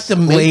what's like the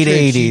Late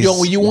Matrix?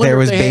 80s, You wonder there if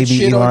was they had baby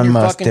shit on Elon your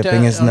Musk fucking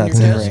dipping his on your nuts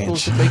in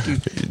testicles to make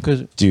you-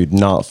 'cause dude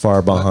not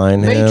far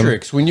behind him?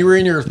 Matrix, when you were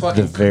in your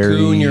fucking very-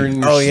 cocoon, you're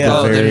in your Oh, yeah.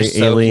 skull, The they're very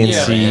soaking alien you.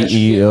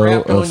 CEO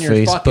Wrapped on of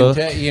your fucking Facebook.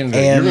 and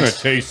And- you're gonna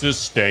taste this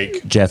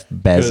steak. Jeff 'Cause we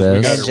got Bezos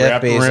it Jeff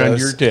wrapped around Bezos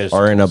your testicles.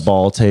 are in a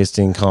ball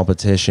tasting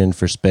competition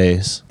for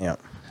space. Yeah.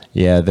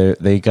 Yeah,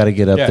 they got to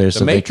get up Yeah, there the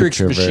so Matrix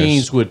they can traverse.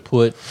 machines would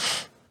put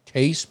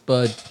taste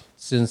bud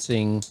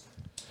sensing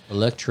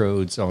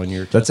electrodes on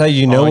your. That's how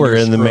you know on we're your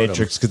in the scrotum.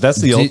 Matrix because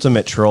that's the Did-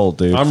 ultimate troll,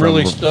 dude. I'm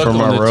really stuck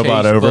from on our the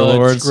robot taste bud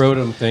overlords.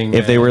 scrotum thing.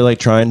 If they man. were like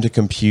trying to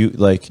compute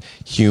like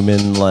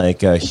human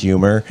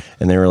humor,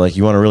 and they were like,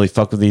 "You want to really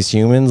fuck with these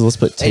humans? Let's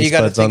put And you taste got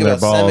to buds on think their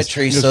about balls."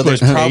 symmetry, Just so put there's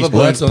taste probably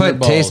buds Let's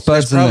put taste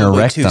buds in their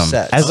probably two rectum.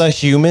 sets. As a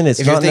human, it's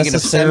If you're not thinking of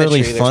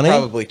necessarily symmetry, there's funny,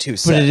 probably two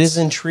but it is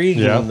sets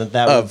intriguing Yeah.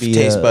 that of would be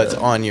taste buds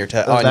on your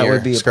on that your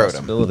would be a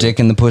scrotum. possibility.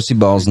 Dick in the pussy,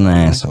 balls in the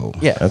asshole.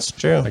 Yeah. That's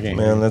true, can't hear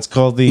man. you. That's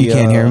called the. You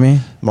can't hear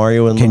me?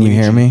 Mario and Can you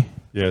Luigi. hear me?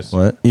 yes,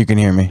 What? You can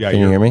hear me. Yeah, Can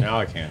you hear me? Now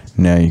I can.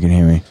 No, you can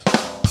hear me.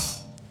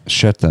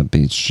 Shut that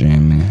beach,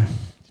 Jamie.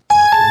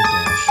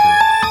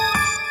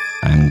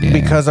 I'm gay.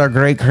 Because our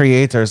great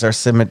creators are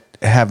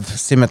have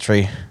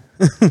symmetry.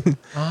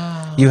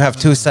 You have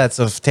two sets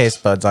of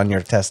taste buds on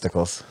your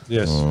testicles.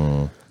 Yes.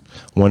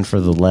 One for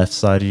the left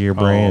side of your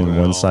brain, and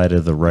no. one side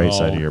of the right No,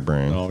 side of your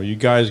brain. No, you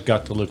guys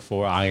got to look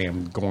for. I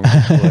am going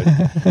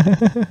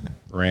to put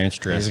ranch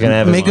dressing. He's gonna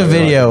have his- Make a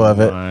video of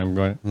it. I'm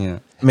going. yeah.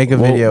 Make a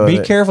Well, video be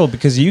of it. careful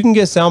because you can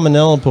get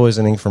salmonella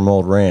poisoning from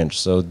old ranch.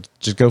 So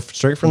just go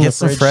straight from Get the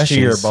some fridge to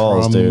your freshies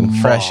balls, dude.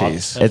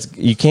 Freshies. It's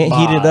you can't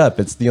heat it up.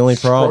 It's the only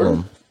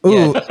problem.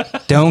 Ooh,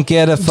 Don't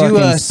get a fucking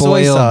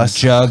soy spoiled sauce.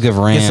 jug of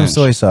ranch. get some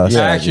soy sauce.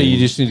 Yeah. Actually, you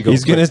just need to go.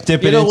 He's gonna quick.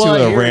 dip You it know into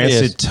what? a Here it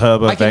rancid is.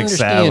 tub I of can egg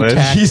understand salad.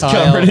 He's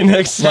tactile. covered in egg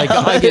Like salad.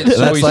 I get soy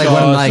That's like when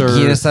sauce like or,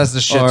 Enos has the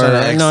shit or- ton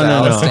of egg no,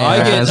 salad. I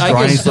get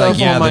Ronnie's stuff like,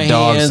 yeah, on my the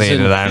dogs hands ate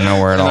and- it. I don't know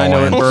where it and I all know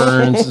it went.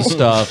 burns and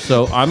stuff.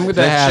 So I'm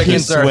gonna have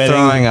chickens this- are sweating.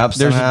 throwing up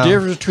There's somehow. a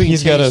difference between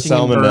He's got a tasting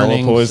and salmonella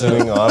burning,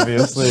 poisoning, so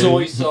obviously.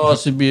 soy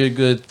sauce would be a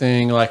good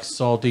thing, like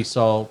salty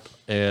salt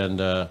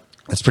and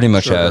That's pretty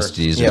much how Sugar.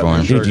 STDs Yeah. are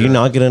born. Dude, do you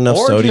not get enough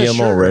or just sodium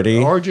sugar, already?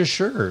 or just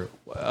sugar.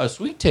 A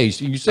sweet taste.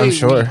 You say I'm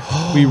sure.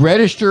 we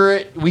register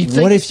it. We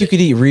think What if you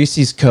could eat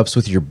Reese's cups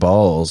with your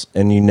balls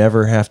and you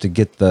never have to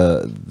get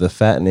the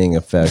fattening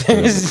effect?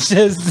 It's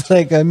just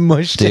like a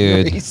mush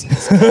Dude.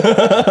 Reese's.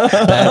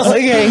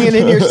 like hanging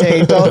in your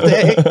taint all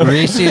day.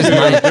 Reese's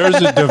might, there's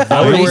a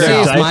device.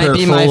 Reese's might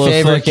be my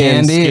favorite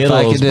candy if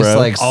I could just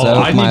like Oh, soak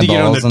I my need to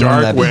get on balls the in them.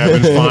 dark that'd be- web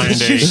and find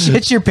Did you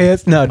shit your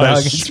pants? No, a dog.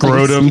 it's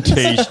scrotum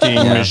tasting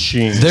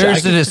machine.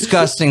 There's a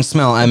disgusting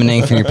smell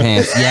emanating from your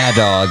pants. Yeah,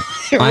 dog.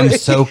 I'm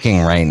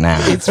soaking right now.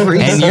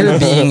 And you're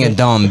being a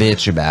dumb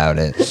bitch about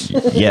it.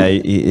 Yeah,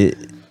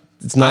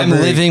 it's not. I'm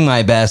very- living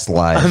my best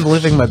life. I'm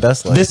living my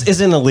best life. This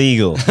isn't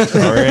illegal.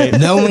 All right.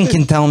 No one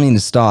can tell me to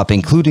stop,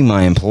 including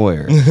my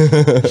employer.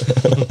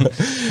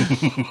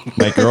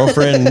 My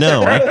girlfriend,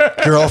 no. I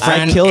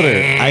Girlfriend, killed her.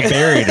 I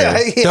buried her.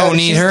 don't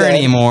need she's her dead.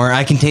 anymore.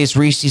 I can taste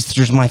Reese's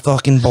through my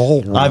fucking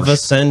bowl. I've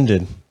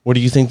ascended. What do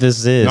you think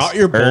this is? Not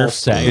your ball Earth?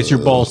 sack. It's your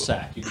ball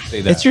sack. You can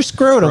say that. It's your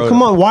scrotum.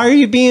 Come on. Why are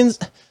you being?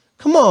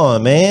 Come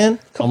on, man.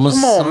 I'm a on,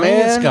 science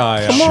man.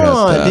 guy. Come Shut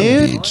on, that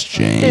dude. bitch,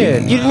 James.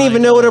 Dude, you didn't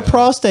even know what a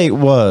prostate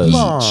was.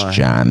 Bitch,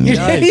 Jamie.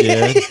 I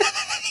did.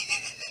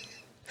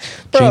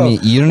 Jamie,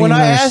 you don't when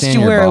even I asked understand you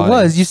your where body. it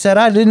was, you said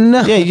I didn't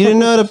know. Yeah, you didn't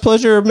know how to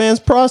pleasure a man's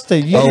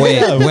prostate. You Oh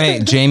didn't know.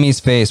 wait, Jamie's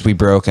face. We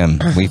broke him.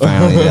 We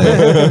finally did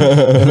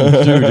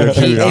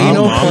it.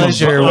 Anal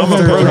pleasure with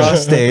her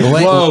prostate.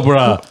 Whoa,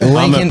 bro.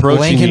 Lincoln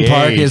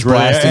Park is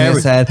blasting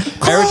his head.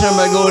 Every time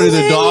I go to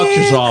the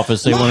doctor's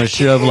office, they want to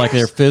shove like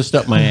their fist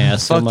up my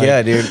ass. Fuck I'm like,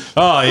 yeah, dude.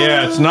 Oh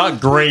yeah, it's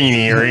not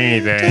grainy or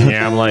anything.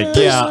 Yeah, I'm like,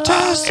 yeah,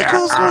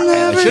 Testicles will it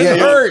never.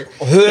 shouldn't hurt.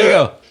 They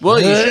go, well,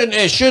 you shouldn't.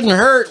 It shouldn't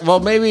hurt. Well,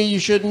 maybe you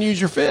shouldn't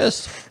use your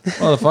fist,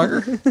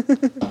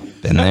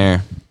 motherfucker. Been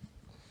there.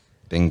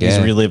 Been He's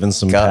gay. reliving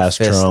some Got past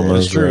fisted. traumas.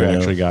 It's true, right now.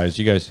 actually, guys.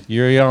 You guys,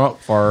 you're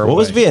not far. What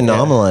was away.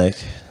 Vietnam like?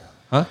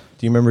 Huh?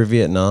 Do you remember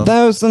Vietnam?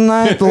 That was the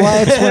night the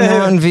lights went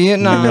out in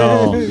Vietnam.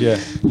 No, yeah,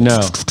 no.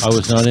 I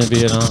was not in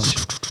Vietnam.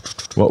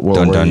 What war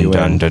Dun were dun you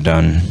dun in? dun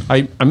dun.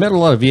 I met a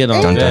lot of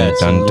Vietnam Dun, dun, vets.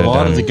 dun, and dun, a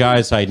lot dun. of the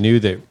guys I knew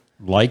that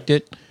liked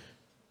it.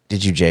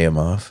 Did you jay him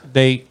off?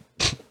 They,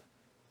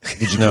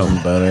 Did you know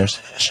boners?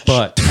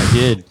 but I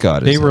did.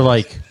 God, they it's were a-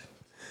 like,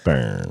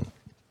 Burn.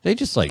 they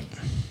just like,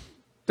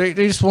 they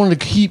just wanted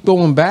to keep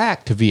going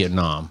back to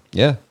Vietnam.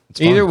 Yeah. It's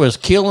Either fun. was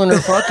killing or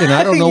fucking.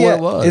 I don't know what it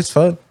was. It's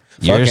fun.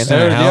 You're Fucking-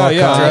 in a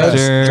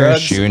helicopter,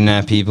 Drugs. shooting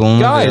at people in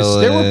the Guys,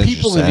 village, there were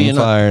people in setting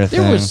Vietnam. fire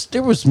to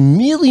There was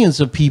millions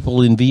of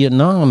people in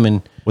Vietnam,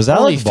 and Was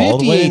only Alec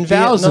Baldwin in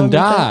 58,000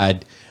 Vietnam,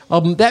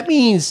 died. That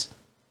means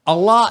a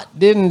lot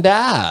didn't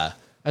die.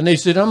 And they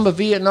said, "I'm a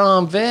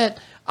Vietnam vet.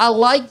 I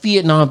like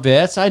Vietnam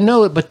vets. I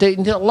know it, but a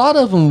lot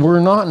of them were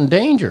not in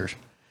danger.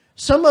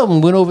 Some of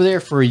them went over there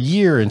for a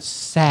year and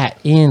sat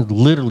in,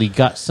 literally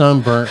got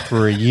sunburnt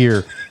for a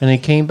year, and then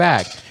came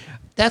back.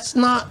 That's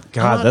not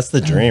God, that's the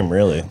dream,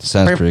 really.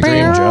 Sounds pretty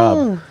Dream cool.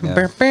 job.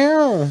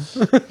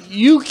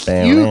 you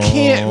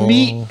can't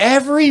meet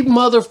every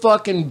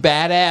motherfucking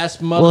badass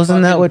motherfucker. Well,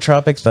 isn't that what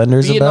Tropic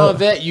Thunder's Vietnam about?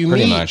 vet you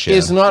Pretty meet much, yeah.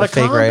 is not A a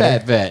fake combat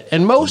writer. vet,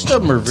 and most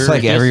of them are very. It's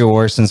like every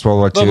war since World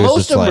War II but is most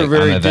just of them like, are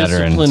very I'm a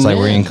veteran. disciplined It's like,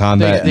 we're in men.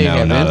 combat? They No,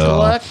 have not at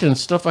all. intellect and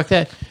stuff like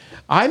that.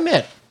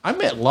 I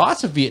met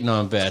lots of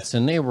Vietnam vets,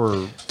 and they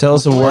were Tell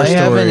us a war Why story.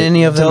 haven't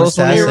any of them Tell us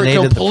one of your- They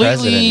were assassinated the completely-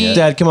 president yet?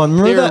 Dad, come on.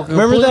 they Remember were that?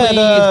 Remember that?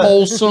 completely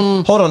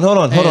wholesome. Hold on.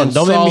 and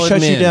Don't make me solid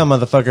shut you men. down,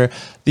 motherfucker.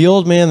 The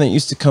old man that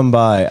used to come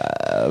by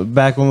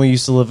back when we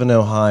used to live in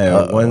Ohio,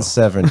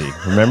 170.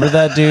 Remember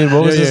that dude?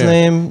 What was his yeah.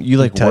 name? You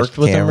like touched worked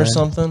with him or Cameron?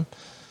 something?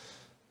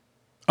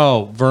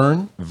 Oh,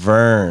 Vern.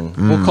 Vern.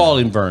 We'll call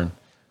him Vern.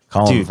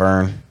 Call him Dude.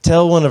 Vern.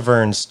 Tell one of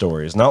Vern's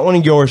stories, not one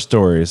of your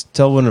stories.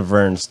 Tell one of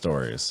Vern's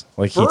stories,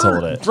 like he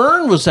told it.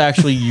 Vern was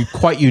actually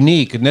quite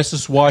unique, and this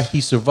is why he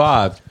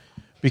survived,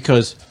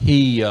 because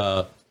he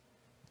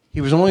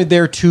was only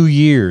there 2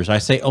 years. I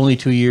say only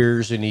 2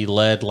 years, and he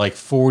led like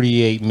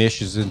 48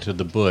 missions into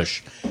the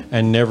bush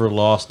and never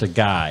lost a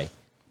guy.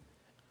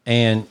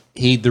 And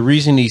the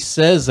reason he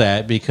says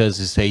that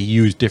because he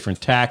used different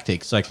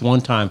tactics. Like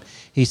one time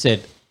he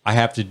said, "I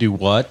have to do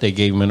what?" They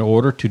gave him an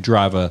order to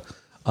drive a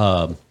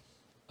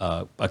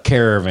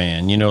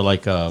caravan,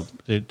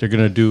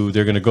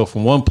 they're gonna go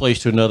from one place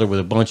to another with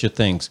a bunch of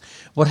things.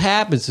 What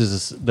happens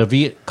is the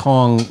Viet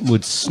Cong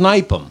would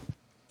snipe them,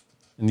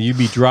 and you'd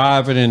be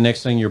driving, and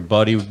next thing your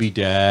buddy would be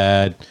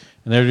dead,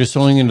 and they're just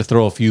only going to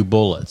throw a few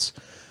bullets.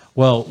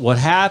 Well, what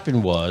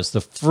happened was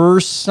the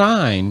first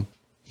sign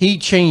he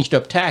changed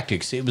up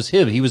tactics. It was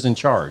him; he was in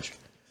charge,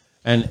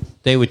 and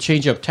they would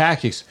change up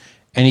tactics.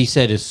 And he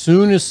said, as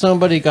soon as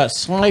somebody got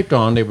sniped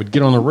on, they would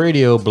get on the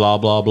radio, blah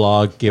blah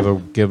blah, give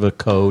a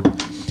code.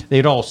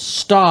 They'd all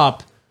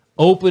stop,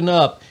 open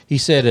up. He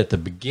said at the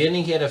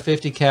beginning he had a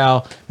 50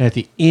 cal, and at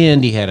the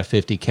end he had a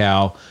 50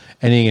 cal,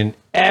 and then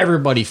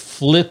everybody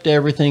flipped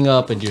everything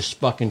up and just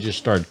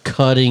started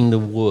cutting the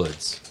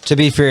woods. To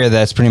be fair,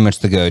 that's pretty much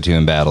the go-to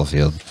in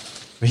Battlefield.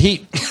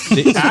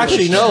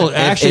 Actually no,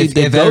 if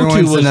the go-to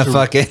everyone's was in a to,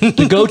 fucking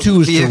the go-to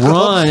was to vehicle.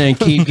 run and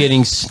keep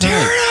getting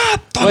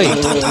sniped. Wait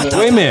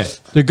a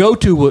minute. The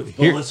go-to was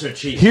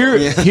here.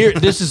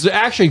 This is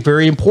actually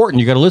very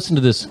important. You got to listen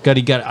to this. I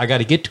got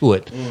to get to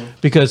it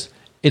because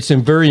it's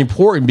very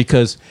important.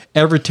 Because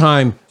every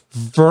time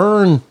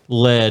Vern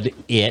led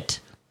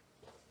it,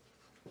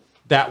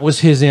 that was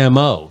his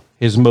MO,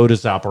 his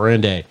modus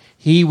operandi.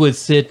 He would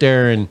sit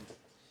there and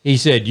he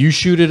said, "You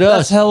shoot at us.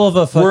 That's hell of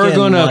a fucking, We're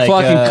gonna like,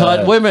 fucking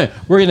cut. Wait a minute.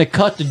 We're gonna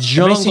cut the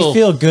jungle. makes you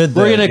feel good,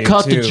 We're though, gonna dude,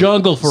 cut the too.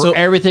 jungle for So-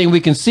 everything we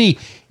can see."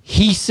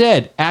 He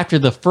said after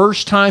the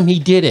first time he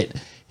did it,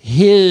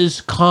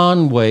 his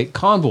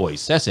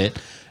convoys, that's it,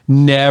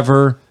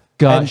 never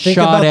got And think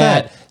shot about at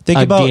that. Think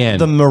again. about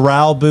the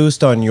morale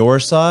boost on your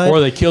side,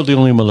 or they killed the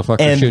only motherfucker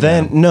and shooting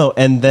then them.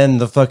 and then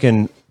the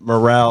fucking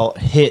morale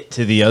hit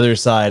to the other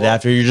side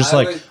after you're just I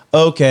like, would-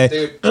 okay,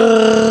 Dude,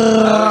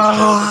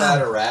 I was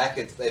about Iraq.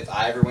 If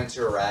I ever went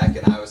to Iraq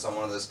and I was on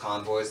one of those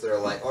convoys, they're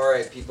like, all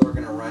right, people are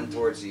going to run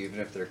towards you, even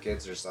if they're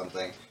kids or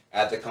something,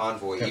 at the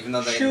convoy, even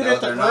though they Shoot know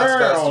at the they're not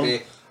supposed to ground.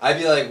 be. I'd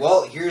be like,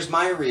 well, here's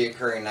my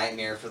reoccurring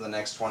nightmare for the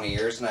next 20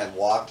 years, and I'd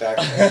walk back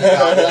to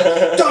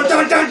the dun,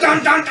 dun, dun,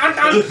 dun, dun, dun,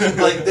 dun.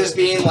 Like this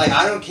being like,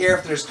 I don't care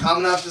if there's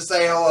coming up to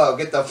say hello,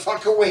 get the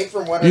fuck away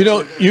from what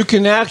You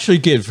can actually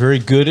get very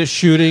good at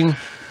shooting.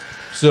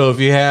 So if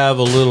you have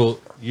a little,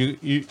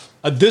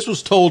 this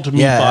was told to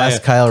me Yeah, by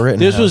ask Kyle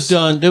Rittenhouse.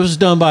 This was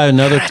done by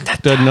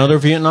another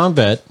Vietnam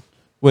vet,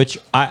 which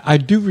I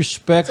do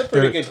respect.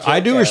 I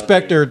do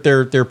respect their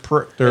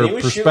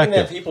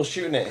perspective. people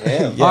shooting at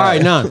him. All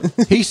right, none.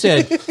 He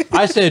said,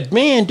 I said,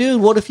 man,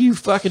 dude, what if you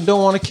fucking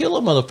don't want to kill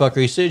a motherfucker?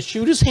 He said,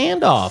 shoot his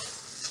hand off.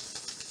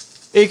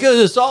 Because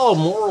it's all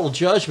moral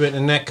judgment,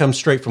 and that comes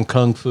straight from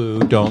Kung Fu.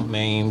 Don't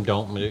maim,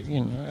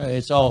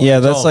 it's all. Yeah,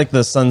 it's that's all- like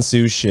the Sun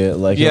Tzu shit.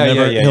 Like Yeah,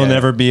 he'll yeah.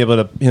 never be able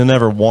to. He'll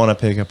never want to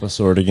pick up a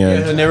sword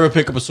again. He'll never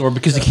pick up a sword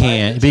because he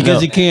can't.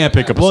 Because he can't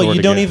pick up a sword. Well,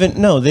 you don't again.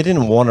 even. No, they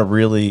didn't want to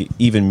really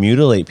even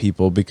mutilate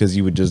people because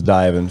you would just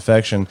die of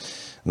infection.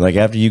 Like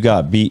after you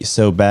got beat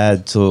so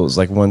bad till it was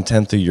like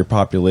 1/10 of your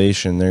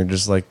population, they're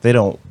just like they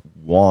don't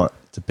want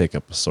to pick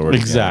up a sword.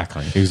 again.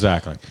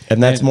 Exactly.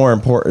 And that's more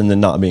important than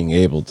not being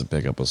able to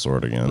pick up a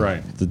sword again.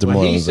 Right. The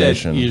Well, he said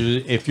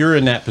demoralization. if you're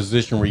in that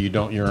position where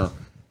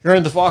you're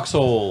in the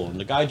foxhole and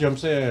the guy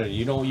jumps in,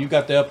 you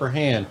got the upper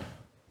hand.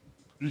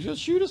 You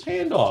just shoot his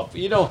hand off.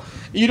 If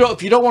you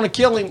don't want to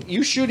kill him,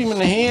 you shoot him in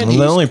the hand. And the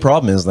he's- only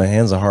problem is the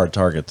hand's a hard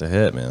target to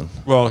hit, man.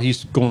 well,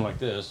 he's going like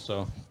this,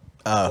 so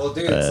Well,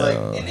 dude, it's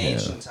like in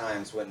ancient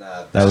times when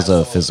That was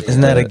a physical.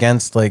 Isn't that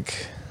against like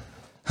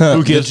who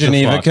the gives a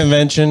Geneva fuck?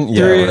 Convention?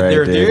 Yeah,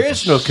 There dude.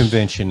 is no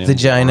convention. The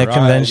Gina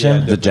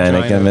Convention? The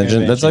Gina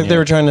Convention. That's like they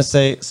were yeah. trying to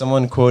say.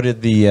 Someone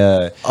quoted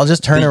the. I'll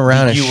just turn The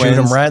around and shoot him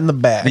UN's right in the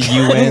back. The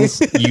UN's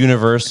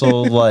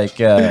universal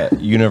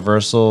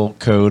universal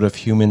code of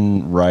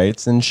human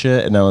rights and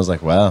shit, and I was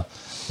like, wow,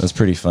 that's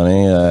pretty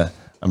funny.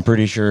 I'm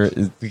pretty sure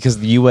because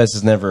the U.S.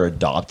 has never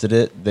adopted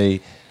it.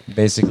 They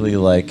basically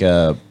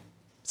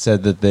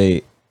said that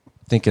they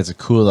think it's a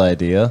cool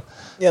idea.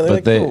 Yeah,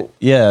 they're but cool.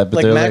 Yeah, but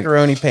like they're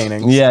macaroni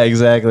paintings. Yeah,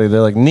 exactly. They're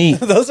like neat.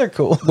 Those are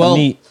cool. Well,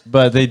 neat,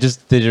 but they're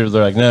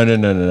like no.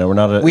 We're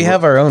not. We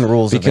have our own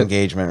rules of Because-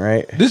 engagement,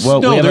 right? This Well,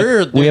 no, we have,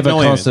 there, we have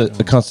no,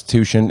 a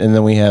constitution, and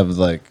then we have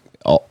like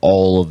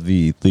all of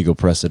the legal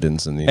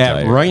precedents in the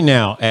entire right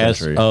now, as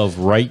country. of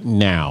right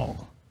now,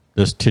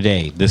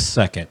 this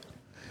second,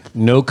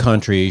 no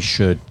country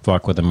should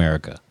fuck with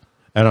America.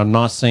 And I'm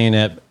not saying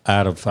that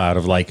out of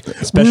like,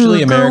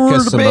 Especially America,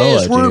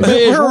 Samoa, We're the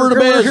dude. best. We're the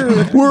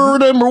best. We're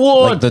number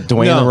one. like the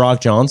Dwayne No. the Rock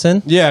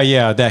Johnson.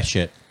 Yeah, that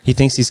shit. He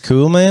thinks he's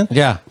cool, man.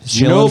 Yeah,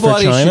 Chilling for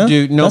nobody China? should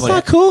do. That's Nobody.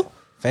 not cool.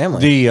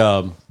 Family. The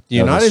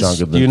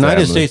stronger than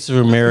United family. States of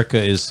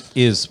America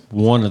is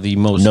one of the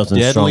most Nothing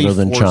deadly stronger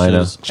than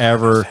forces China.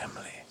 ever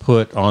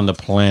put on the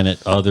planet,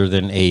 other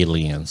than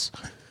aliens,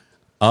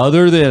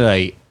 other than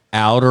a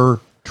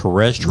outer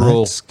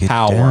terrestrial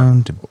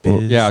power.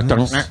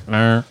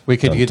 Yeah, we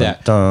could get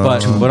that. dun.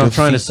 But what I'm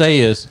trying to say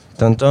is,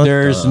 Dun, dun,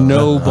 there's dun.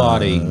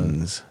 nobody.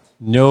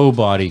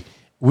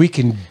 We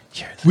can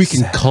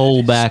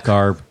cull back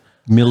our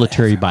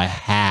military by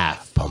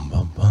half.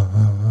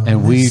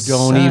 And we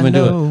don't even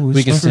do it.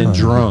 We can send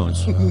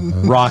drones,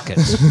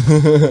 rockets,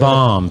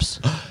 bombs,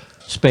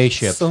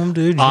 spaceships.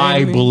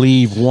 I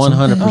believe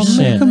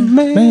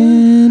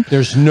 100%.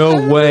 There's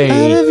no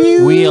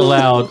way we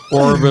allowed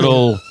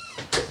orbital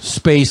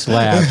space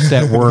labs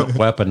that weren't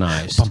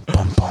weaponized.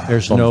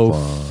 There's no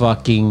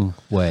fucking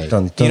way. You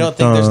don't think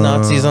there's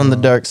Nazis on the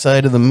dark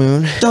side of the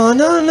moon?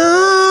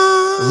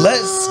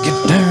 Let's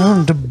get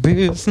down to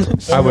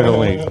business. I would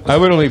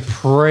only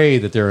pray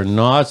that there are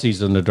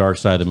Nazis on the dark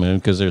side of the moon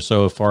because they're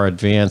so far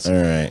advanced. All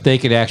right. They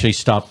could actually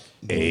stop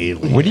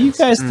aliens. What do you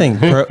guys think?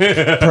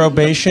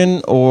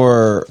 Probation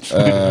or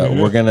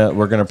we're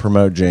gonna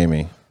promote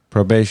Jamie?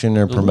 Probation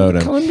or promote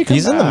him? Tell him to come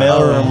He's in the back.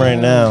 mailroom right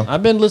now.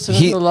 I've been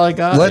listening to a lot of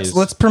guys.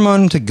 let's promote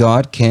him to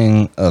God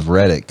King of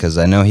Reddit because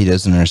I know he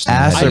doesn't understand.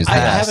 Ass how to or use I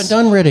that. pass? haven't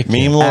done Riddick.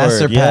 Meme yet. Ass or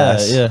Lord. Yeah,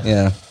 pass? yeah.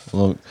 Yeah.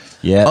 Well,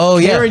 yeah. Oh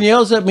yeah. Karen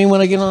yells at me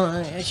when I get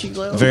on.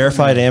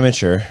 Verified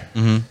amateur.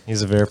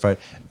 He's a verified.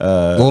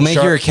 We'll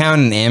make your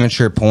account an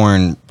amateur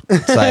porn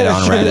site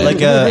on Reddit,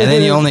 Like and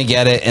then you only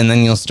get it, and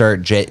then you'll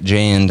start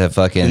jaying to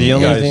fucking The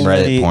only thing that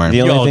Reddit he- porn.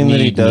 the only thing that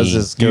he does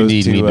is you goes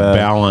need to, me to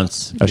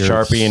balance a your-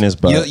 Sharpie in his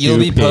butt. You'll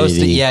be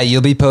posting,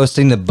 you'll be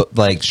posting the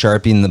like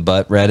Sharpie in the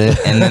butt Reddit,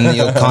 and then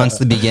you'll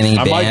constantly be getting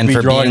I might banned be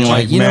for drawing, being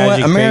like, like, you know what,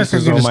 magic America's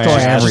faces gonna on my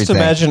destroy ass. Just everything.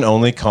 imagine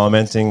only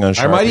commenting on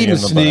Sharpie I might even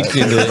in the sneak butt.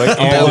 into like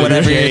About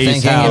whatever you're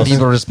thinking, and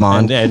people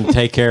respond. and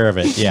take care of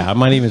it. Yeah, I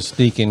might even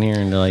sneak in here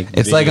and like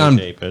It's like on-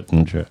 videotape it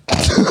and shit.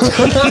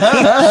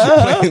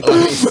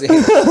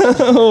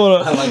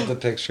 I like the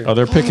picture. Oh,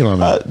 they're picking on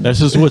me.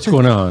 This is what's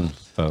going on,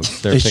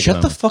 folks. They're Hey, picking shut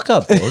on the me. fuck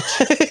up,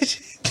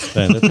 bitch.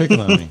 They're picking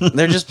on me.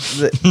 They're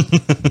just.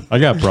 I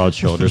got broad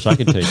shoulders. I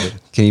can take it.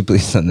 Can you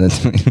please send that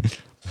to me?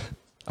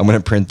 I'm gonna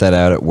print that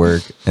out at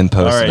work and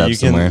post All it right, up you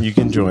somewhere.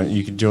 can join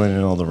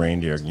in all the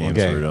reindeer games,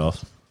 Okay.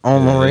 Rudolph.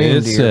 On the It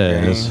reindeer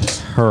says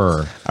game.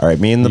 her. All right,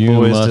 me and the You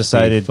boys must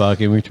decided. be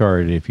fucking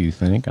retarded if you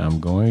think I'm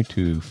going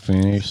to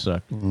finish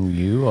sucking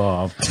you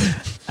off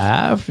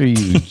after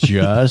you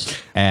just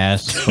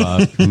ass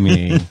fucked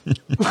me.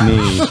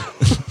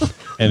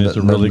 And it's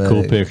a really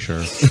cool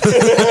picture.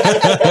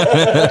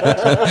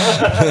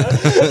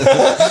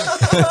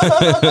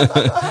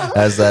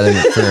 As that in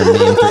for a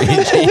meme for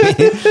you, Jamie.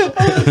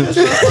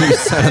 You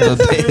son of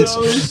a bitch.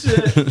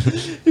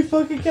 You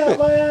fucking got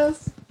my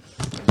ass.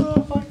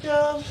 Oh my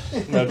god.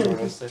 Not doing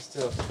this. Stay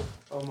still.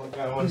 Oh my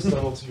god, I want to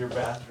stumble to your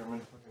bathroom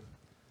and fucking.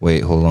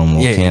 Wait, hold on.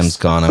 While Yeah, Cam's yes.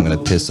 gone, I'm gonna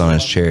piss on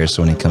his chair.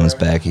 So when he comes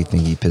back, you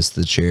think he pissed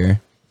the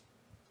chair?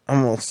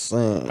 I'm gonna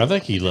sing. I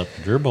think he left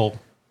the dribble.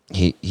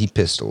 He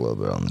pissed a little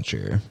bit on the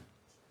chair.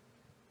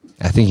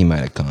 I think he might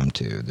have come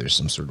too. There's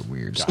some sort of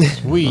weird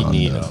stuff. We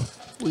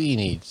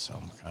need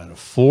some kind of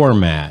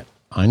format.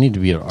 I need to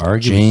be able to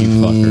argue with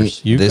Jamie, you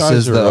fuckers. You this guys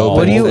is are the all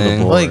open over the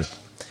thing. board. Like,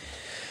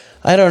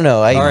 I don't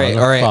know. All right.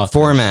 Motherfucker.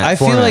 Format. I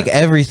feel format. like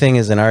everything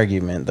is an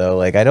argument, though.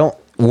 Like, I don't.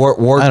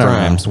 war I don't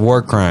crimes.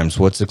 War crimes.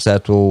 What's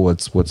acceptable?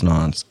 What's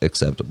not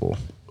acceptable?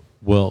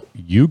 Well,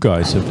 you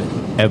guys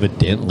have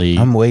evidently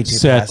I'm way too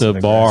set the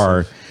passive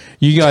bar.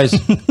 You guys,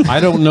 I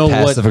don't know what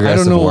I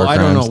Passive-aggressive don't know. war I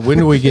don't know crimes. when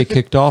do we get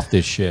kicked off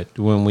this shit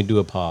when we do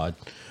a pod.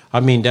 I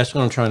mean, that's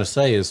what I'm trying to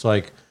say. Is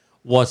like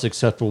what's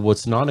acceptable,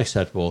 what's not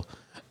acceptable.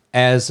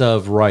 As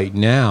of right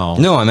now,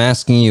 No, I'm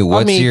asking you,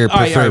 what's your all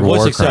right, preferred what's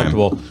war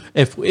acceptable? crime?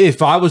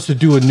 If I was to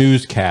do a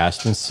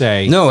newscast and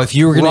say, No, if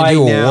you were going right to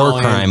do a now war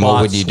in crime,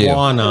 what would you do?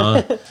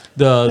 Botswana,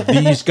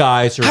 these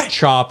guys are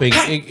chopping.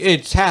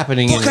 It's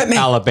happening in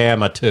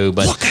Alabama too,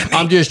 but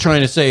I'm just trying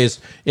to say is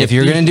If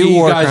you're these- gonna do these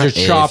war guys crime- are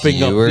chopping if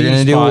you up. were gonna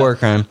these do guys- war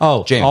crime,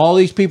 oh, Jamie. all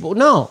these people.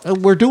 No,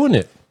 we're doing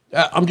it.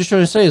 I'm just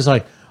trying to say is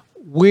like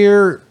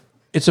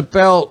it's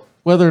about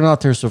whether or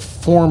not there's a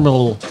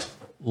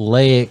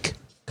formulaic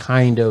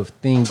kind of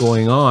thing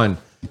going on.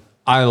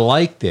 I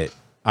liked it.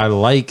 I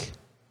like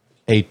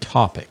a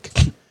topic.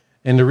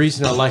 And the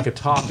reason I like a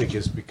topic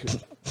is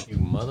because you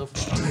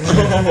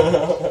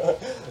motherfucker.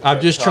 I'm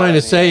just trying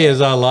to say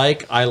is I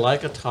like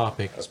a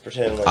topic.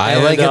 I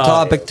And, like a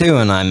topic too,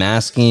 and I'm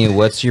asking you,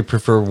 what's your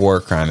preferred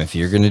war crime? If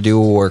you're going to do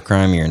a war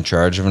crime, you're in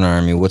charge of an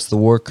army. What's the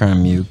war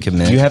crime you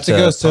commit? You have to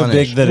go so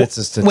punish? big that it's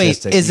a statistic.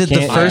 Wait, is You it the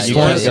can't- first you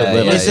one? can't go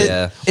live Is like it?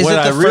 yeah. Is What it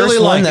I the really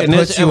first one that and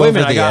puts this- you wait a over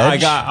minute, the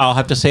edge? I'll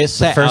have to say it.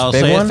 first I'll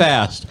big say one? it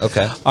fast.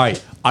 Okay. All right.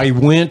 I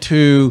went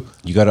to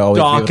You gotta always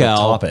be able to Dachau,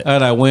 top it.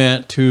 and I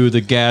went to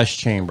the gas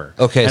chamber.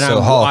 Okay, And so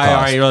I'm-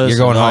 Holocaust. You're listen,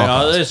 going all right,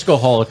 Holocaust. let's go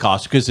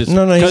Holocaust because it's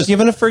No, he's 'cause-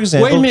 giving it for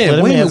example. Wait a minute, Let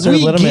him wait a minute. answer,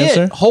 We let him get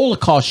answer.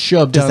 Holocaust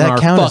shoved Does down that our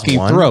count as fucking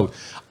one? throat.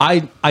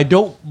 I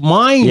don't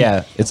mind.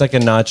 Yeah, it's like a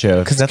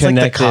nacho. 'Cause that's like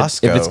the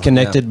Costco. If it's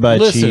connected by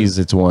Listen. cheese,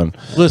 it's one.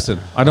 Listen,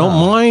 I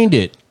don't mind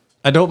it.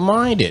 I don't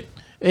mind it.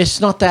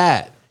 It's not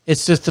that.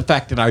 It's just the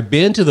fact that I've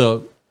been to the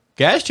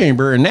gas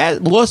chamber and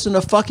that wasn't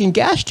a fucking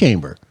gas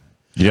chamber.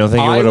 You don't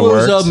think it I would have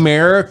was worked? an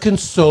American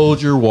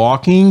soldier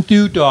walking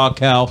through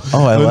Dachau.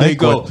 Oh, I and like they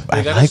go. what- They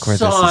I got like a where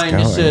this is sign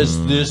that going.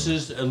 says this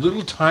is a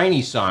little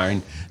tiny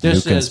sign that New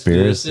says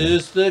conspiracy. this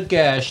is the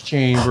gas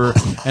chamber.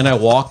 And I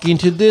walk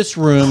into this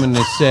room and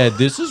it said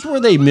this is where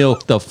they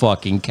milk the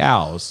fucking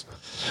cows.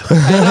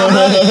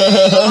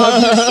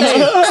 I'm just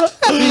saying,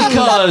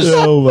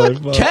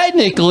 because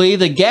technically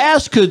the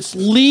gas could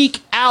leak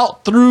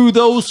out through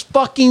those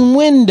fucking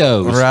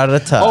windows.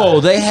 Rat-a-tat. Oh,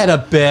 they had a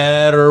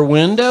better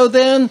window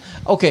then?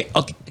 Okay.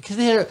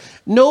 'Cause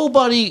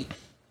nobody.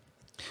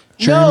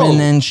 German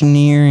No.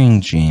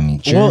 engineering, Jamie.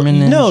 German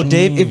engineering. no,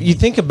 Dave. If you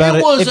think about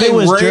it, if it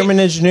was German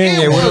engineering,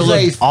 it would have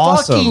looked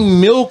awesome. Fucking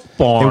milk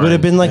barn. It would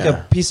have been like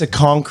a piece of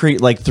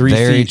concrete, like 3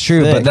 Very feet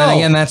true, thick. but then No.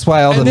 again, that's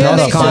why all the And then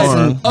best they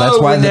said, that's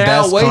 "Oh, why the now,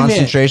 best wait a minute."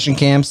 concentration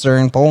camps are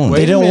in Poland.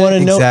 they don't want to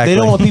know. Exactly. They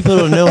don't want people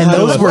to know. And how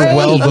those to were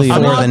well effectively-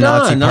 before I'm not the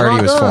Nazi done. I'm Party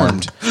not was done.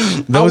 formed.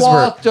 Those I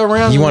walked were.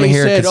 around You and want to they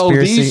hear a said,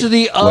 conspiracy? Oh, these are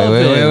the Wait, ovens.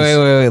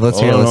 wait. Let's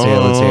hear it. Let's hear it.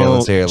 Let's hear it.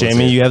 Let's hear it. Let's Jamie,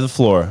 hear it. you have the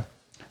floor.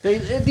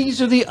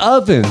 These are the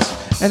ovens.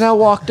 And I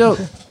walked up.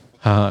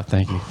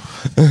 Thank you.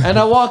 And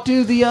I walked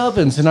to the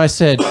ovens and I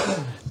said,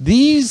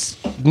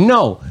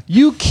 no,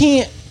 you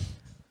can't.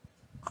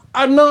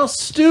 I'm not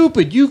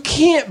stupid. You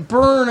can't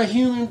burn a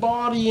human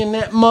body in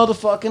that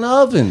motherfucking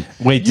oven.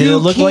 Wait, did You it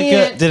look like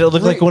can't- Did it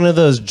look like one of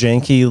those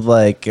janky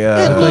like?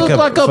 It looked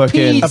like a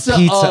pizza,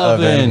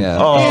 oven. Yeah.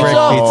 It's Brick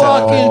a pizza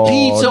fucking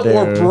pizza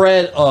or dude.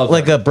 bread oven.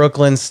 Like a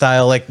Brooklyn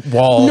style, like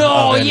wall.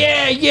 no, oven.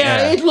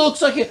 yeah. It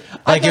looks like it.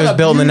 I Like it got was a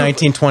built in the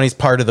beautiful- 1920s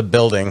part of the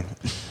building.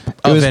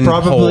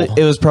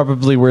 It was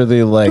probably where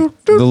they like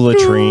the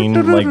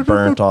latrine like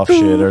burnt off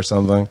shit or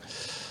something.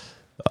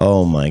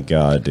 Oh my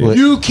god, dude!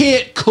 You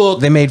can't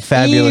cook. They made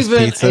fabulous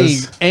even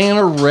pizzas. A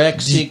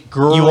anorexic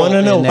girl. You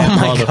wanna know- in that oh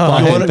my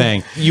motherfucking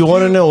thing? You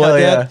want to know what? Hell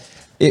yeah. Dad?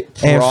 It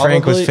And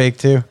Frank was probably- fake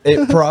too.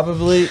 It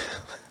probably.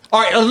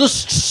 All right, let's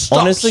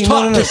stop. Honestly,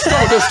 stop, no.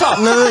 stop.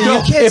 No,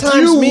 you can't If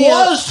times you me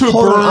up. was to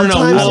Hold on, burn I'm a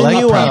timing woman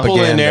you up. people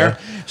in Propaganda. there,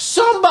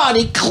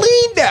 somebody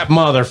cleaned that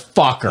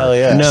motherfucker. Hell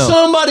yeah. No.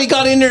 Somebody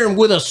got in there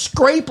with a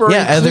scraper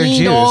Yeah, and other cleaned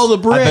Jews. all the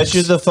bricks. I bet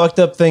you the fucked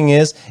up thing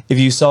is if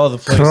you saw the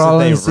place that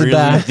Crawling they really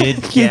back. did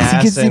Gets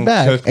gas and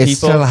back. cook It's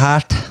still people,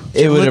 hot.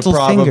 it would have Little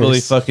probably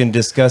fingers. fucking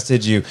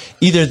disgusted you.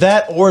 Either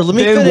that or let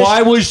me Then finish.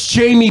 why was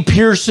Jamie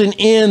Pearson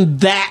in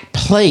that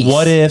place?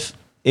 What if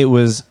it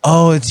was?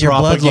 Oh, it's your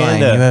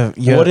Propaganda.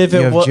 bloodline. You have, What if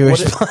it have wa- Jewish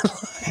what if-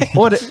 bloodline.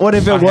 What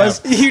if it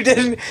was? You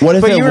didn't. What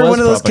if but it you were was one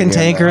of those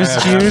propaganda?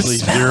 cantankerous Jews.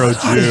 zero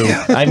Jew.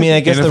 I mean, I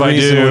guess And the if I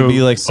reason do, would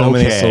be like so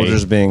many okay.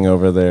 soldiers being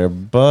over there,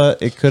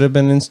 but it could have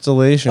been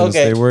installations.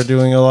 Okay. They were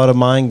doing a lot of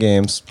mind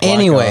games. Black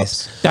Anyways,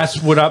 Ops.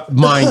 That's what up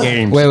mind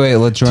games. Wait.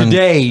 Let Jordan.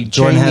 Today,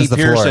 Jordan Jamie has the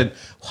Pearson. floor.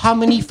 How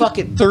many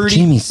fucking 30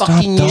 Jamie, stop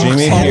fucking talking.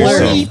 years? Jamie 40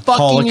 Pearson,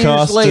 fucking years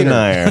Holocaust later.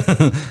 denier.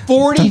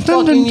 40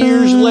 fucking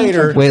years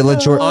later. Wait,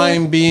 let Jordan.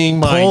 I'm being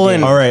mind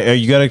Poland- All right,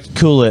 you got to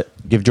cool it.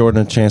 Give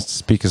Jordan a chance to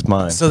speak his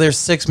mind. so there's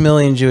 6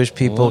 million Jewish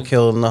people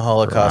killed in the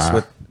Holocaust.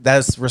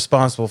 That's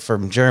responsible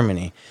from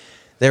Germany.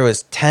 There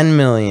was 10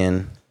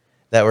 million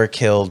that were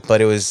killed,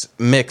 but it was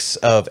mix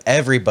of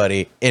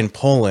everybody in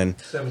Poland.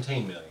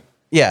 17 million.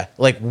 Yeah,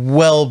 like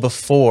well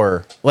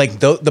before, like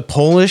the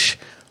Polish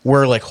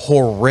were like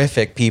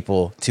horrific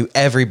people to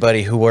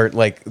everybody who were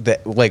like the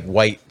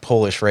white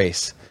Polish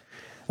race.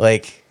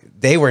 Like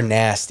they were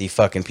nasty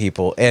fucking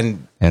people.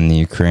 And And the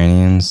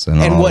Ukrainians and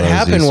all what those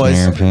happened Eastern was-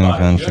 European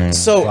countries.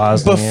 so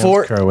Bosnians,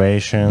 before,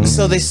 Croatians,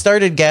 so they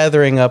started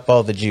gathering up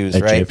all the Jews,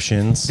 right?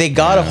 Egyptians, They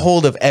got a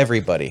hold of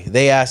everybody.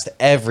 They asked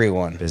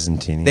everyone.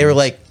 Byzantines. They were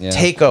like, Yeah.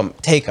 take them.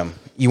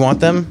 You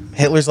want them?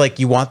 Hitler's like,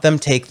 you want them?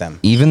 Take them.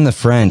 Even the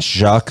French,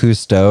 Jacques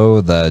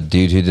Cousteau, the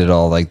dude who did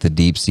all like the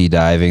deep sea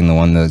diving, the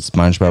one that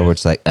SpongeBob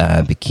was like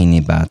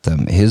Bikini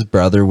Bottom. His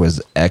brother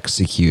was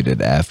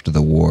executed after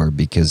the war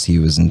because he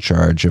was in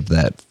charge of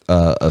that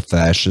a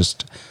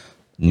fascist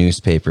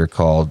newspaper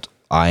called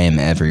I Am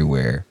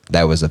Everywhere.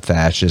 That was a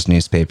fascist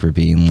newspaper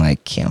being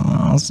like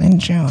kills and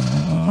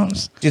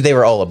Jews. Dude, they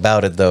were all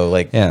about it though.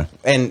 Like, Yeah.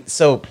 And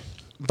so,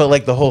 but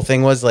like the whole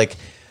thing was like,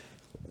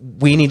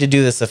 we need to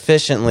do this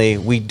efficiently.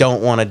 We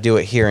don't want to do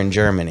it here in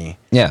Germany.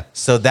 Yeah.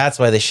 So that's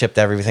why they shipped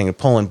everything to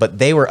Poland. But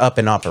they were up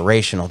and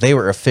operational. They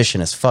were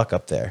efficient as fuck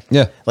up there.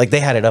 Yeah. Like they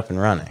had it up and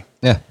running.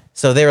 Yeah.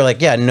 So they were like,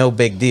 yeah, no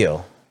big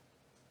deal.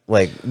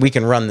 Like we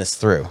can run this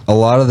through. A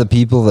lot of the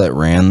people that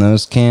ran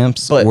those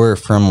camps But- were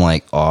from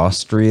like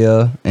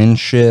Austria and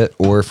shit,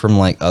 or from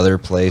like other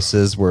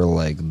places where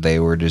like they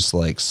were just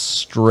like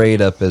straight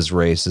up as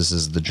racist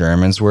as the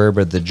Germans were.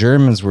 But the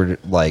Germans were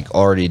like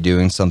already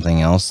doing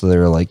something else, so they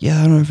were like, "Yeah,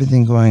 I don't know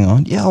everything going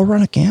on. Yeah, I'll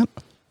run a camp.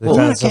 They've Run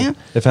a had, some, camp."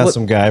 they've had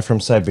some guy from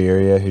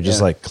Siberia who just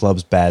Yeah. like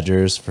clubs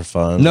badgers for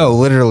fun. No,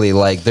 literally,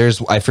 like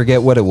there's I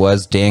forget what it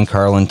was. Dan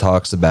Carlin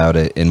talks about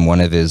it in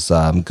one of his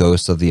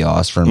Ghosts of the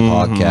Ostrom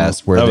podcasts.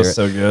 Where That was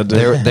so good,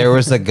 dude. There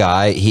was a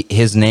guy.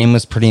 His name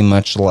was pretty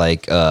much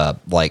like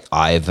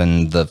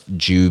Ivan the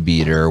Jew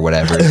beater or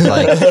whatever.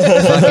 Like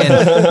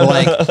fucking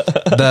like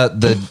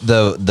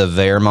the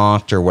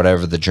Wehrmacht or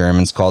whatever the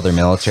Germans called their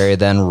military.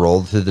 Then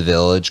rolled through the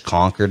village,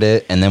 conquered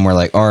it, and then we're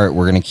like, all right,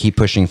 we're gonna keep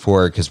pushing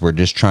forward because we're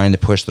just trying to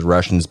push the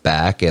Russians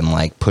back and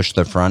like push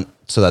the front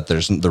so that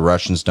the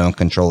Russians don't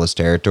control this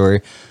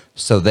territory.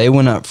 So they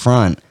went up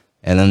front,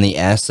 and then the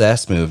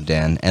SS moved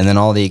in, and then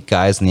all the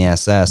guys in the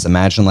SS,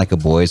 imagine like a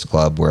boys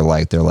club where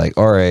like they're like,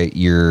 all right,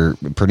 you're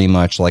pretty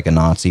much like a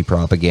Nazi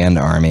propaganda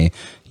army.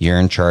 You're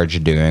in charge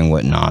of doing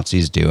what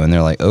Nazis do. And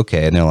they're like,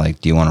 okay. And they're like,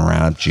 do you want to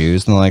round up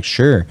Jews? And they're like,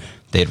 sure.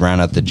 They'd round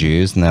up the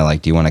Jews, and they're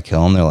like, do you want to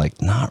kill them? They're like,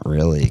 not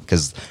really.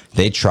 Because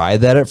they tried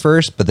that at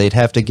first, but they'd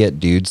have to get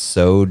dudes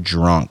so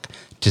drunk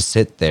to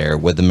sit there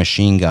with a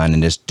machine gun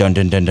and just dun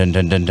dun dun dun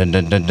dun dun dun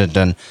dun dun dun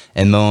dun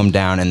and mow them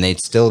down, and they'd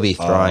still be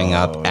throwing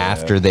up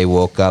after they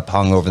woke up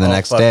hungover the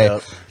next fucked day.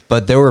 up.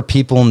 But there were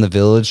people in the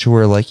village who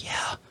were like,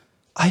 yeah,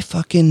 I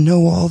fucking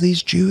know all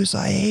these Jews.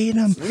 I hate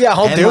them. Yeah,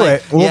 I'll do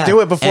it. We'll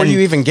do it before you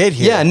even get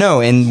here. Yeah, no.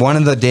 And one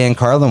of the Dan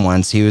Carlin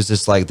ones, he was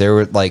just like, there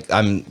were like,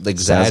 I'm Sounds like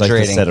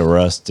exaggerating. the set of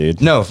Rust,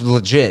 dude. No,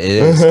 legit, it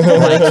is.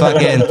 Like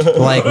fucking,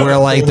 like we're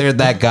like they're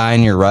that guy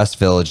in your Rust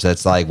village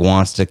that's like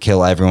wants to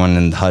kill everyone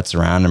in the huts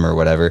around him or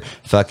whatever.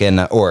 Fucking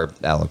or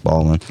Alec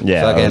Baldwin.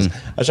 Yeah, I fucking.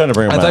 was trying to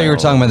bring him I thought back. you were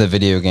talking about the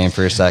video game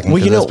for a second. Well,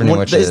 'cause you know, that's pretty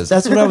much it is.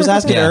 that's what I was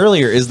asking Yeah.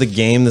 earlier. Is the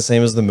game the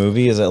same as the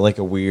movie? Is it like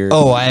a weird?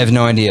 Oh, I have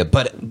no idea.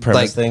 But Premise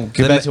like, thing?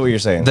 Go back to what you're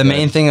saying. The Go main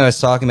ahead. thing I was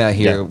talking about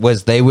here Yeah.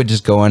 was they would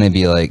just go in and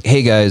be like,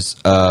 "Hey guys,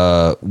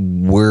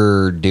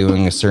 we're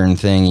doing a certain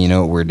thing. You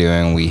know what we're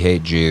doing? We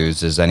hate Jews.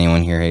 Does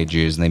anyone here hate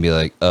Jews?" And they'd be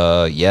like,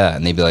 yeah."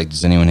 And they'd be like,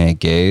 "Does anyone hate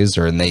gays?"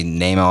 Or and they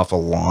name off a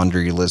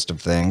laundry list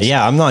of things.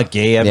 Yeah, I'm not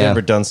gay. I've Yeah.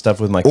 never done stuff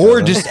with my Or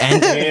cousin. just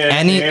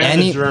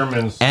any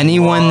Germans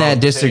anyone that love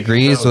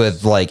disagrees taking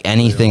with like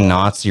anything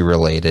Nazi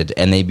related,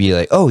 and they'd be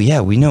like, "Oh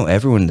yeah, we know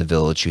everyone in the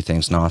village who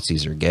thinks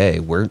Nazis are gay.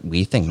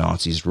 We think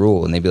Nazis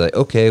rule." And they'd be like,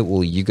 "Okay,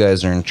 well you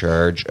guys are in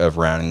charge of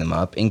rounding them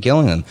up and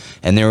killing them."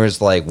 And there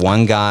was like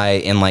one guy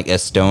in like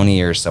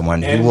Estonia or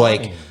someone who And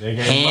like money. They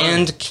gave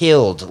hand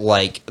killed,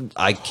 like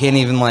I can't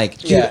even like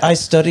Dude, I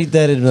studied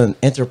that in an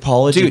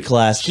anthropology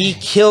class. He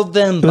killed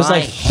them. It was by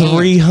like hand.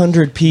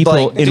 300 people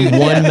Like, in dude,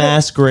 one yeah.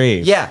 mass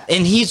grave. Yeah,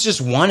 and he's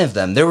just one of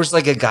them. There was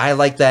like a guy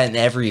like that in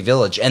every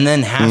village. And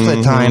then half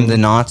the time the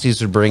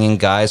Nazis would bring in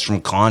guys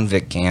from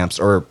convict camps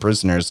or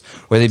prisoners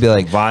where they'd be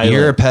like, Violent.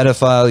 "You're a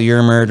pedophile, you're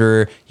a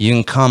murderer, you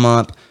can come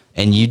up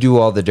and you do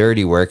all the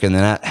dirty work." And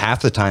then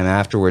half the time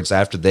afterwards,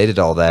 after they did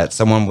all that,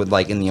 someone would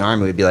like in the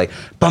army would be like,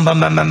 "Bum bum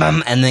bum bum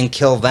bum," and then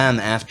kill them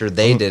after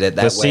they did it.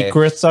 That The way.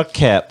 secrets are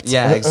kept.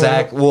 Yeah,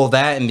 exactly. Well,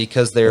 that and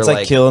because they're It's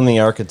like killing the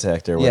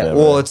architect or whatever. yeah,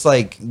 well, it's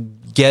like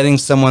getting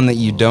someone that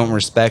you don't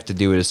respect to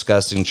do a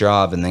disgusting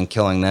job and then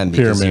killing them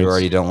because you Pyramids.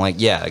 already don't like.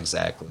 Yeah,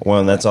 exactly.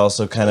 Well, and that's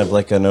also kind of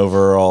like an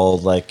overall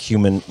like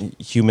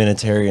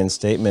humanitarian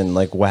statement.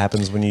 Like what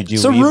happens when you do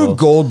It's a evil. Rube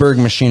Goldberg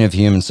machine of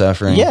human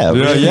suffering. Yeah,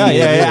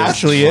 It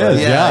actually is.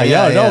 Yeah,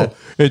 Yeah, yeah, no,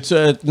 it's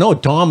no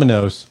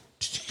Domino's.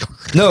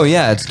 No,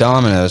 yeah, it's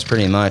dominoes,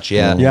 pretty much.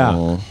 Yeah,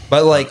 Yeah.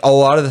 But like a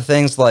lot of the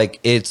things, like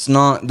it's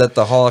not that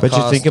the Holocaust.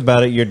 But you think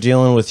about it, you're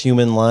dealing with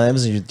human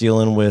lives, and you're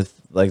dealing with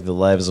like the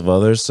lives of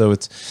others. So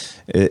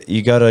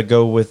you got to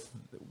go with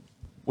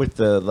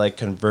the like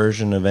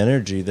conversion of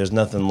energy. There's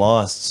nothing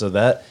lost. So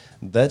that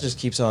just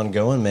keeps on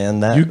going, man.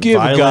 That You give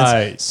a violence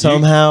guy-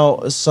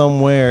 somehow,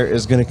 somewhere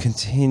is going to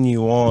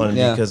continue on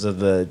Yeah. because of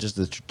the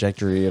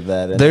trajectory of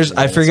that. There's- energy,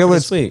 I man. forget It's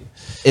what's- pretty sweet.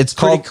 it's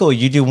Pretty called cool.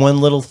 You do one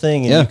little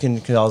thing, and Yeah. you can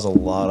cause a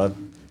lot of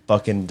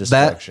fucking That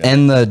destruction.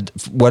 and the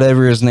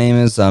whatever his name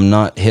is,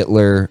 not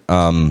Hitler,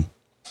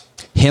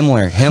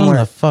 Himmler. Come the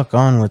Himmler. fuck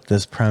on with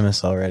this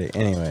premise already.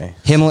 Anyway,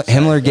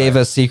 Himmler gave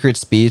a secret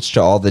speech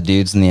to all the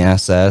dudes in the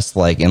SS,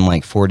 like in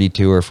like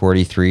 42 or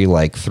 43,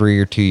 like 3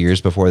 or 2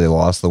 years before they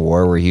lost the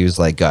war, where he was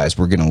like, "Guys,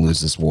 we're gonna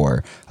lose this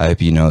war. I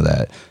hope you know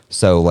that.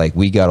 So like,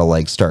 we gotta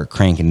like start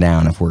cranking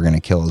down if we're gonna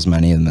kill as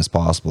many of them as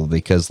possible,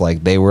 because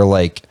like they were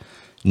like."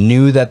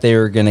 Knew that they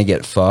were gonna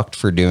get fucked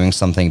for doing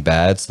something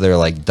bad, so they're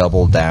like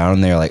doubled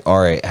down. They're like,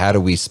 all right, how do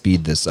we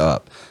speed this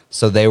up?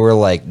 So they were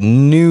like,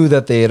 knew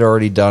that they had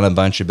already done a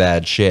bunch of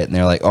bad shit, and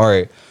they're like, all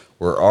right,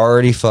 we're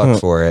already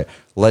fucked for it.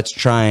 Let's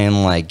try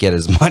and like get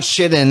as much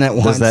shit in at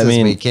once that as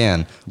mean- we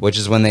can. Which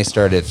is when they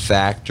started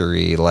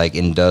factory like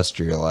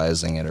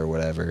industrializing it or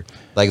whatever.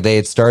 Like they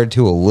had started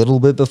to a little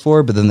bit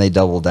before, but then they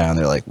doubled down.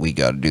 They're like, we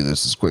got to do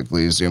this as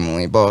quickly as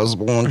humanly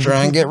possible and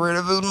try and get rid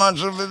of as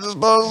much of it as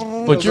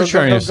possible. What you're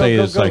trying to say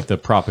is like the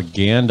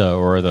propaganda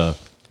or the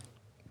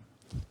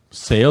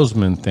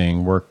salesman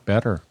thing worked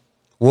better.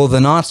 Well,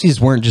 the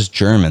Nazis weren't just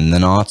German. The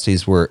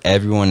Nazis were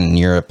everyone in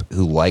Europe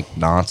who liked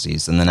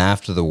Nazis. And then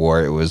after the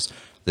war, it was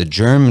the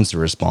Germans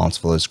were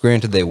responsible. It's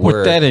granted they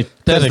were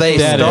because they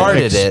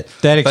started it.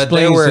 That but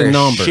there explains were the a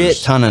numbers. shit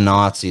ton of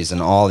Nazis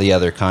in all the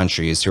other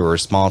countries who were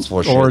responsible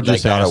for shit Or that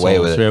just got assholes. away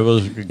with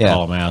it. You could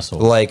call them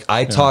assholes. Like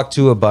I talked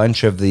to a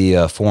bunch of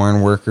the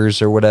foreign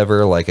workers or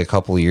whatever, like a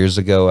couple years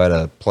ago at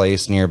a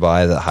place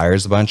nearby that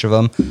hires a bunch of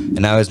them,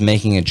 and I was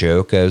making a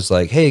joke. I was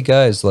like, "Hey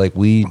guys, like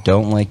we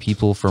don't like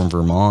people from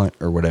Vermont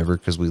or whatever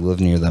because we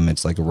live near them.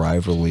 It's like a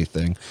rivalry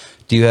thing.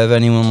 Do you have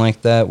anyone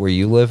like that where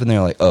you live?" And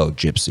they're like, "Oh,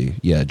 Gypsy.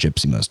 Yeah,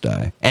 Gypsy must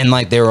die." And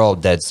like they were all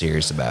dead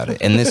serious about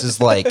it. And this is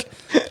like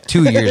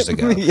 2 years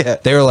ago. Yeah.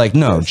 They were like,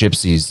 "No,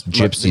 Gypsies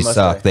must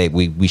suck. die.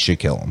 We should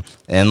kill them."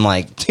 And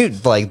like,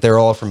 dude, like they're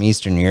all from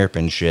Eastern Europe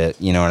and shit.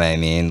 You know what I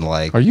mean?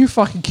 Like, Are you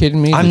fucking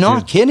kidding me? I'm Did not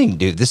you- kidding,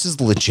 dude. This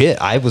is legit.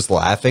 I was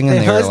laughing, and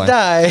They they were must like,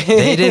 die.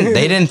 they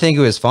didn't think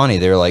it was funny.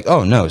 They were like,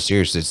 "Oh no,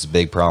 seriously, it's a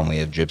big problem. We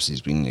have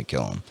gypsies. We need to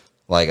kill them."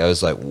 Like I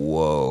was like,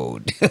 "Whoa."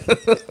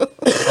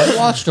 I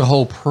watched a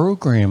whole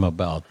program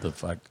about the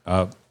fact.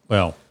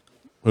 Well,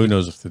 who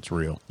knows if it's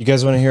real? You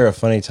guys want to hear a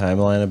funny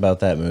timeline about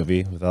that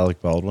movie with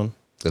Alec Baldwin?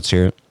 Let's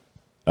hear it.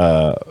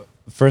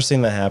 First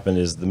thing that happened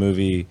is the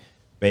movie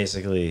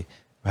basically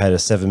had a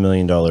 $7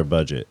 million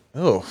budget.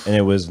 Oh. And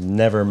it was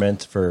never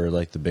meant for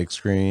like the big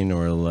screen,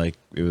 or like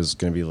it was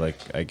going to be like,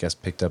 I guess,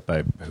 picked up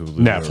by Hulu,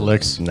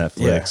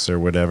 Netflix. or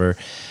whatever.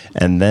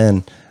 And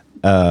then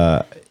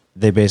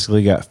they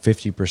basically got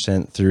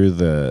 50% through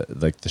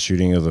the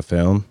shooting of the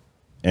film,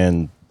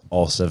 and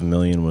all 7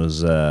 million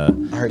was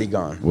Already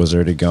gone.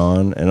 already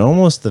gone. And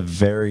almost the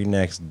very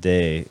next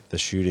day, the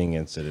shooting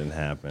incident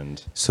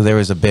happened. So there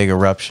was a big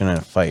eruption and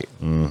a fight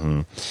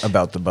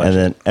about the budget. And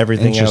then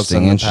everything else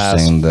in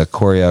Interesting. the past The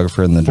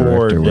choreographer and the 4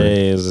 director were.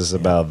 days is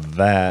about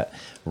that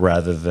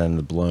rather than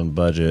the blown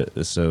budget.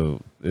 So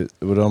it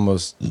would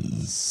almost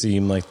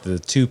seem like the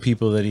two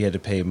people that he had to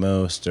pay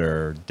most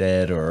are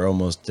dead or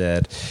almost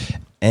dead,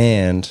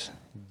 and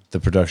the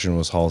production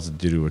was halted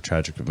due to a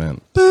tragic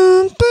event.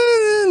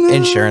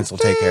 Insurance will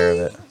take care of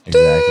it.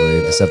 Exactly.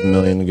 The $7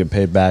 million will get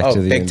paid back Oh,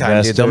 to the big investors.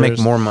 time, dude. They'll make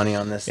more money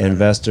on this. than-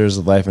 Investors,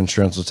 the life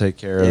insurance will take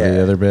care of Yeah.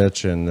 the other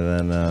bitch, and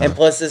then And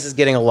plus, this is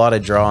getting a lot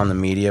of draw on the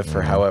media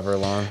for however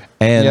long.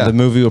 Yeah. the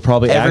movie will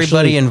probably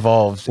Everybody actually,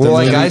 involved. Well, The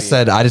like I movie-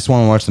 said, I just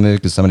want to watch the movie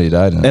because somebody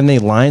died in it. and they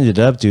lined it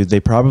up, dude. They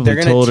probably they're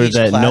going told to her teach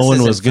that no one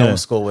classes was in film gonna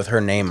school with her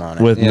name on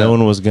it. with no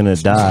one was gonna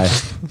die.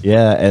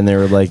 Yeah, and they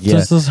were like, yeah.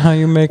 This is how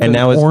you make And an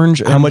now it's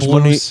orange how and much blue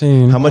money?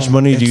 scene. How much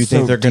money do It's you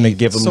think so they're going to deep.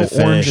 give them So to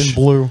finish? orange and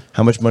blue.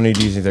 How much money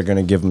do you think they're going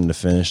to give them to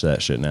finish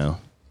that shit now?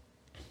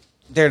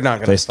 They're not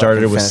going to. They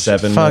started with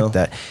 7 Fuck mil.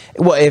 that.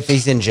 Well, if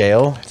he's in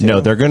jail. too.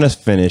 No, they're going to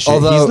finish it.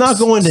 Although- He's not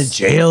going to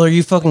jail. Are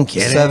you fucking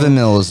kidding? 7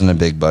 mil isn't a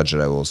big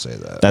budget. I will say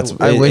that. That's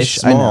I wish-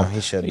 it's I know, small.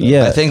 he should.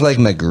 Yeah, I think like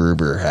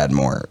MacGruber had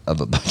more of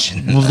a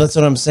budget. Well, that's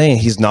what I'm saying.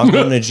 He's not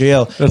going to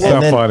jail. That's And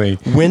not then funny.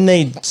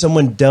 When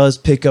someone does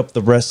pick up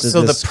the rest of So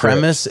the the script-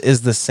 premise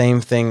is the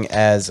same thing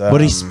as.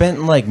 but he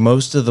spent like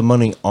most of the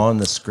money on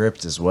the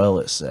script as well.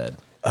 It said.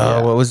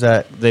 Oh, what was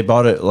that? They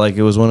bought it like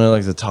it was one of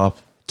like the top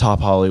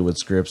Hollywood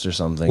scripts or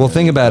something. Well,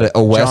 think about it.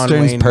 A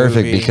western's Wayne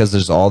perfect movie because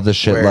there's all this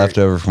shit where- left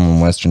over from when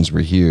westerns were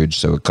huge,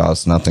 so it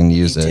costs nothing to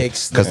use He it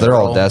takes the because they're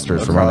all girl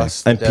desperate for money.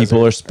 across the and people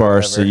desert are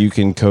sparse, so wherever. you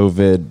can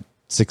COVID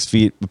 6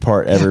 feet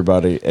apart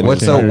everybody. And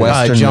What's it's- a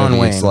western John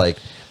movie? It's Wayne like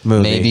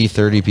movie. maybe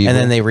 30 people. And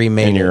then they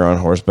remade and it. you're on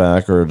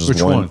horseback or just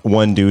Which one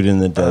one? dude in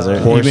the desert.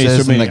 He made horses so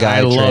and the many- guy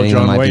I love training John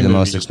them might be Wayne the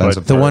most movies, but-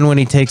 expensive. The part. one when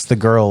he takes the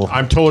girl.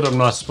 I'm told I'm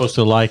not supposed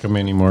to like him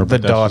anymore,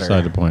 but The that's daughter.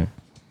 beside the point.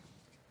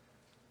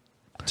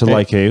 To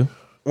like who?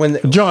 When the,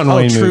 John oh,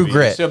 Wayne True movie.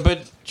 Grit. So,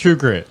 but True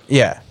Grit.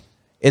 Yeah.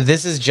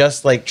 This is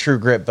just like True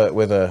Grit, but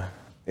with a.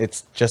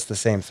 It's just the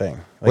same thing.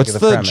 Like What's the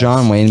premise.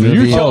 John Wayne You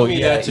movie? told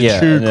me that's a yeah,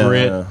 True no,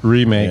 Grit no.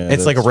 remake. Yeah.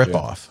 It's like a That's true.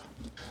 ripoff,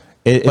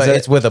 Is but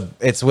that-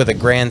 it's with a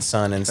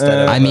grandson instead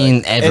of. I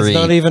mean, every it's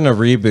not even a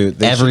reboot.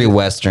 They every should-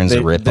 western's a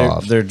they're-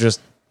 ripoff. They're just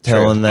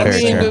telling that.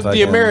 Very I mean, true. the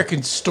fucking-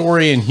 American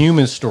story and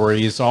human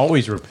story is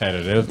always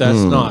repetitive. That's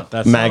not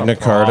Magna not a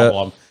Carta.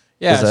 problem.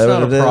 Yeah, Is it's that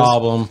not what a it is?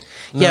 problem.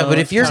 Yeah, No, but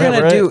if you're it's not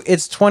gonna right. do,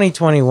 it's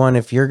 2021.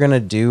 If you're gonna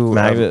do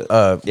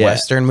a Yeah.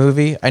 Western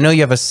movie, I know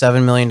you have a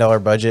 $7 million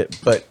budget,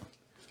 but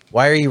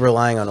why are you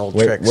relying on old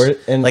tricks?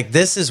 and-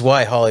 This is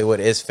why Hollywood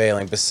is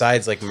failing.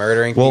 Besides, like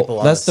murdering people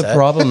on that's the the set.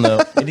 problem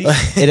though.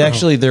 It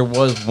actually there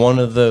was one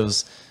of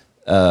those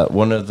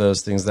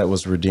things that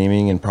was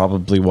redeeming, and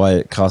probably why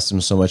it cost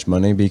him so much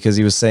money, because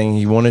he was saying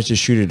he wanted to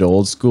shoot it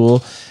old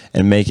school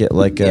and make it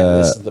like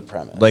this is the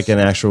premise. like an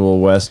actual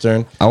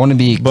Western. I want to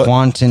be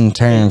Quentin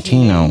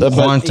Tarantino. But-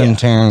 Quentin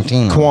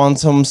Tarantino.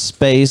 Quantum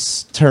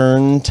Space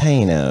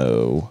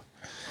Tarantino.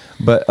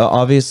 But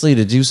obviously,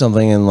 to do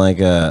something in like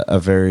a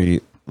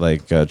very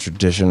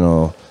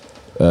traditional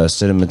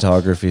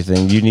cinematography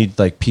thing, you need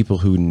like people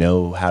who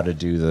know how to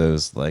do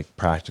those like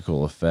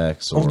practical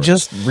effects. Or Well,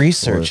 just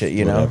research it,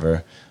 you know?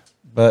 whatever.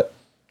 But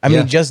I Yeah.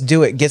 mean, just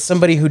do it. Get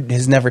somebody who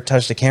has never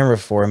touched a camera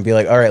before and be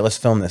like, all right, let's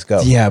film this.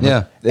 Go. yeah, but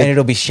Yeah. And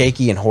it'll be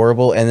shaky and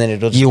horrible, and then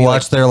it'll just You be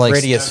watch their like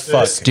pretty as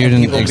fuck.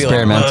 student People will be like,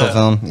 experimental "Ugh."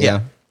 film. Yeah. Yeah.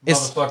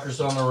 It's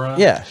Motherfuckers on the run.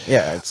 yeah.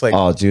 It's like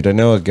oh, dude, I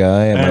know a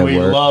guy at And my we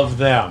work. love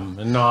them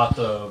and not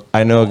the.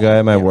 I know a guy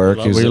at my work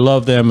who's We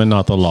love them and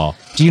not the law.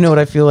 do you know what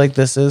I feel like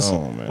this is?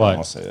 Oh man, What?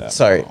 I'll say that.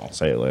 Sorry. I'll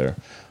say it later.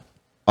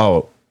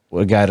 Oh,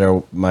 a guy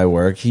at my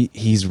work.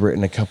 He's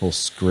written a couple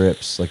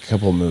scripts, like a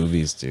couple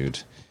movies, dude.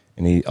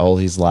 And all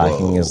he's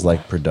lacking is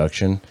like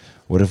production.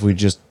 What if we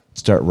just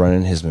start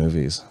running his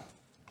movies?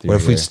 What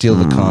if we steal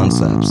the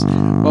concepts?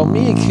 Well,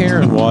 me and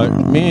Karen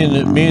watched. Me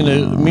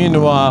and the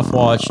wife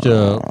watched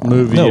a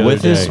movie. No, the with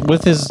other his day.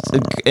 with his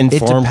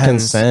informed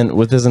depends. consent.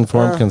 With his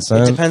informed It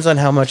consent. depends on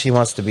how much he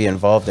wants to be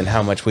involved and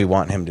how much we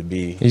want him to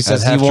be. He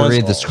says I'd have he to wants,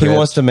 read the he script.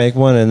 wants to make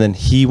one, and then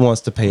he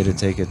wants to pay to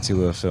take it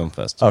to a film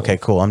festival. Okay,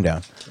 cool. I'm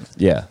down.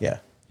 Yeah. Yeah.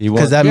 He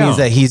wants, Because that means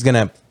Yeah. that he's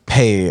gonna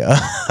pay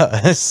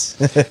us.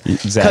 Because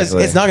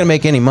exactly. it's not gonna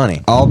make any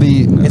money. I'll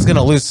be. It's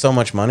gonna lose so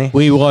much money.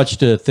 We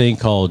watched a thing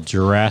called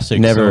Jurassic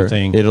never.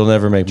 something. It'll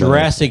never make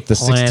Jurassic money. The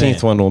 16th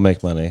Planet. one will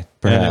make money.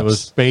 Perhaps. And it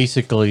was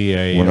basically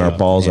a when our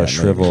balls yeah, are maybe.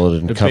 shriveled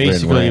and It covered in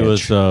basically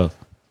ranch. was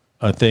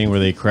a thing where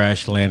they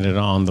crash landed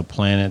on the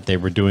planet. They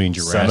were doing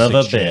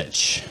Jurassic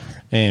shit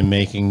and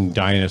making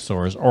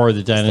dinosaurs, or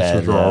the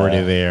dinosaurs that, were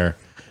already there.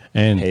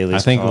 And Halley's I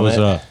think it was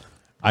Comet?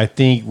 I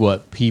think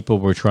what people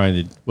were trying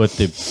to, what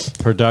the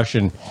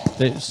production,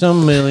 that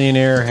some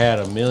millionaire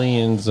had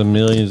millions and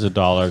millions of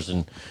dollars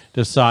and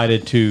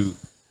decided to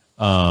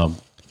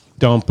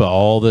dump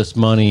all this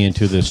money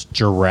into this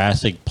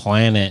Jurassic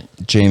Planet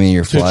Jamie,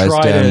 your to flies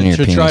try down and your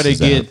to penis try to is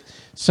get out.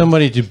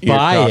 somebody to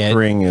buy cock it.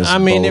 ring is I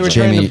mean, they were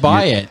bulging. trying Jamie, to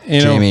buy you- it. You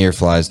know, Jamie, your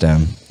flies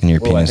down and your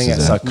Well, I penis think I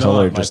is saw out.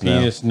 color my just now.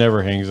 penis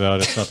never hangs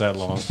out. It's not that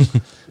long.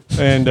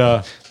 And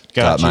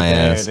Got you my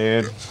there, ass.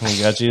 dude. We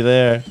got you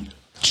there.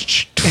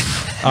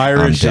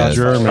 Irish, I'm dead.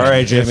 German. All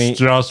right, Jimmy. It's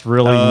just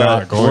really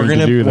not going we're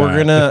gonna to do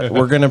that.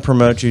 we're gonna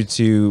promote you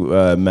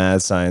to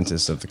mad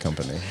scientist of the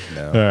company.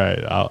 No. All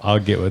right, I'll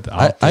get with.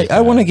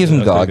 I want to give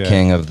him God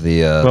King of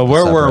the. But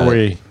where the were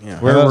subreddit. we? Yeah.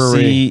 Where were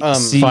we?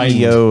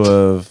 CEO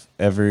of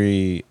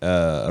every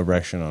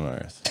erection on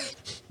Earth.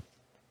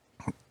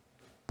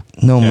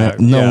 No Yeah, man,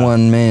 no yeah.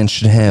 one man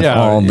should have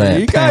all that.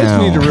 you guys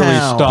need to really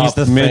Pound. stop He's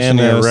the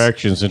mentioning Thanos.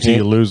 erections until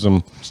you lose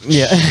them.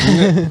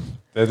 Yeah.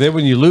 And then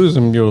when you lose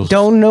them, you'll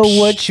Don't know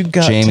what you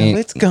got Jamie- till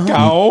it's gone.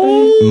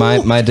 Oh,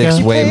 My dick's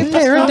Hey, way.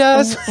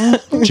 paradise.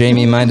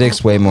 Jamie, my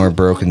dick's way more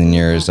broken than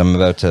yours. I'm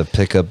about to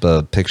pick up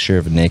a picture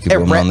of a naked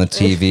woman on the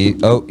TV.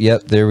 Oh,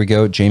 yep, there we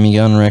go. Jamie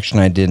got an erection.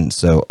 I didn't.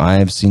 So I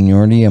have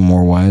seniority. I'm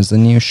more wise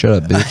than you. Shut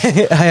up,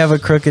 bitch. I have a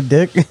crooked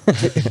dick.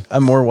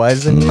 I'm more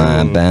wise than you.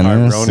 My banner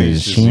Ironies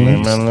is disease.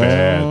 huge.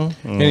 Bad.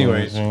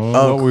 Anyways,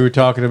 what we were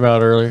talking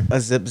about earlier, A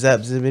zip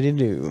zap zippity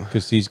doo.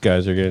 because these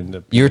guys are getting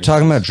the. You were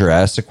talking about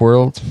Jurassic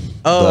World.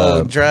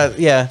 Oh, The-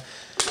 yeah.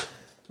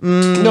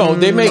 No,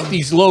 they make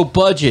these low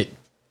budget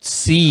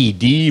C,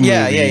 D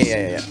movies.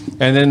 Yeah.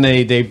 And then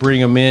they bring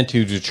them in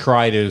to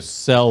try to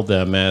sell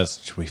them as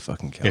Should we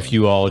fucking kill if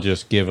you all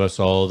just give us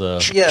all the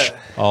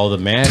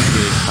magic.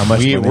 How much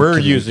money we're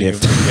can you using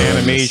give to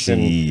animation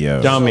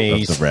CEO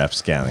dummies. of the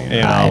Rapscallion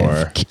You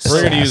know,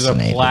 we're gonna use a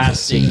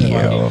plastic.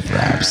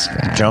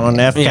 John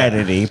F.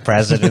 Kennedy,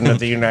 President of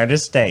the United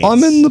States,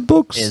 I'm in the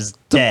books. is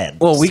dead.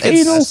 Well, we could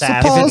Anal if it's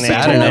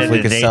bad enough,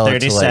 we could sell it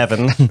to like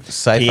 8:37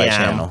 Sci-Fi PM.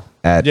 Channel.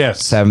 At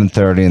Yes.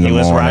 7:30 in the He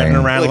was riding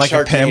morning. around Like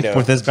like, a pimp Sharknado.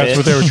 with his That's bitch.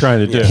 what they were trying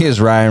to do. He was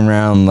riding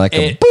around like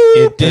a.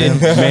 It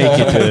did make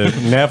it to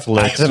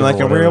Netflix Acting or like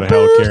a whatever real the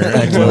hell, Karen.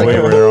 That's the way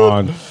we're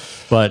on.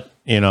 But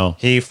you know,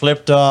 He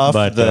flipped off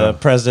But, the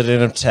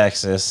president of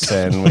Texas,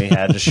 and we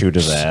had to shoot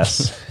his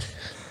ass.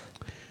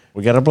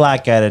 We got a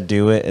black guy to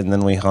do it, and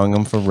then we hung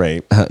him for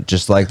rape.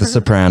 Just like The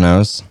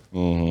Sopranos.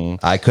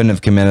 I couldn't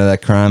have committed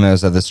that crime. I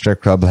was at the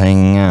strip club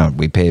hanging out.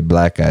 We paid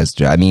black guys.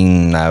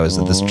 I was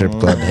at the strip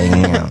club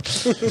hanging out.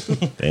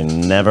 They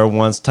never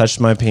once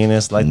touched my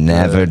penis like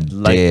Never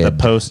like did. the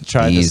post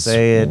tried to These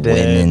say it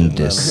women did.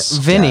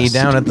 disgust Vinny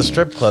down at the me.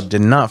 strip club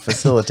did not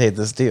facilitate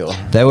this deal.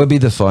 That would be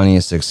the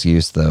funniest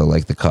excuse, though.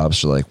 Like the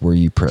cops are like, "Were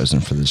you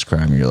present for this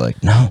crime?" You're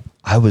like, "No,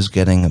 I was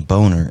getting a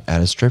boner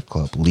at a strip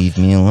club. Leave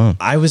me alone."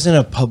 I was in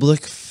a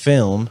public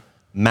film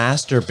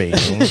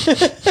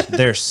masturbating.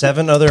 There's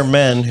 7 other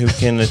men who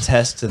can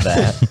attest to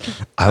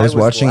that. I was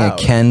watching loud.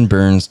 a Ken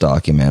Burns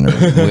documentary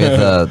with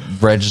a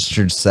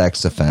registered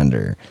sex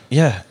offender,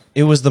 Yeah,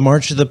 it was the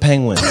March of the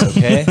Penguins.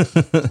 Okay.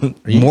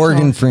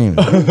 Morgan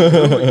Freeman.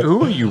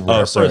 Who are you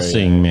sorry.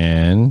 referencing,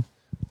 man?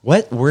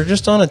 What? We're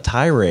just on a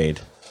tirade.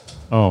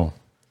 Oh,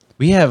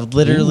 We have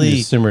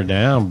literally. simmer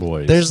down,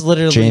 boys. There's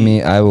literally.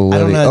 Jamie, I will. I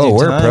don't Literally, know how to do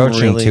we're time,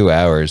 approaching really. 2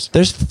 hours.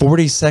 There's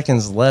 40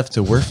 seconds left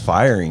till we're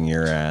firing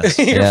your ass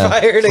You're Yeah.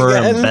 fired for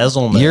again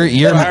embezzlement. Your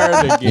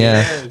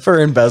yeah. for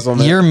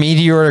embezzlement. Your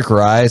meteoric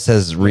rise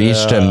has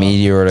reached a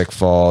meteoric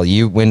fall.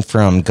 You went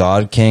from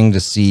God King to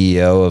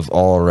CEO of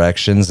all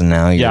erections, and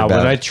now you're yeah, about,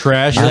 when I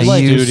trash I the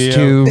used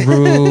studio, to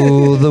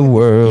rule the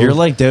world. You're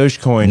like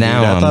Dogecoin. Now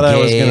dude. I I'm thought I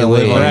was gay gonna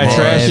live with when on I my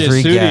trash the every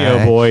studio,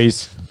 guy.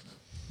 boys.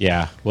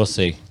 Yeah, we'll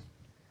see.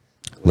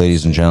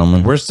 Ladies and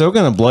gentlemen. We're still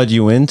gonna blood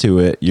you into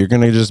it. You're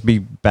gonna just be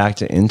back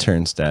to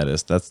intern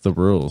status. That's the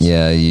rules.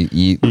 Yeah, you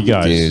You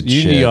guys, dude,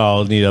 you shit.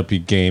 all need up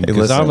your game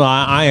because listen.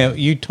 I am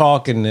you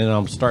talking and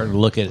I'm starting to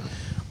look at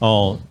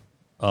all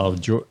of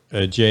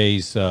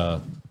Jay's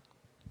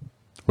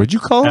What'd you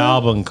call him?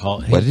 album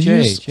called. Hey, What did Jay,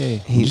 you s-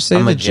 Jay. Did you say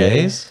I'm the a Jay.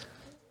 Jays?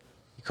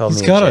 You called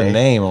He's me got Jay. a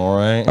name, all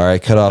right. All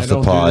right, cut off I the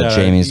don't do pod. that.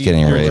 Jamie's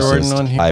getting You're Jordan on racist. here.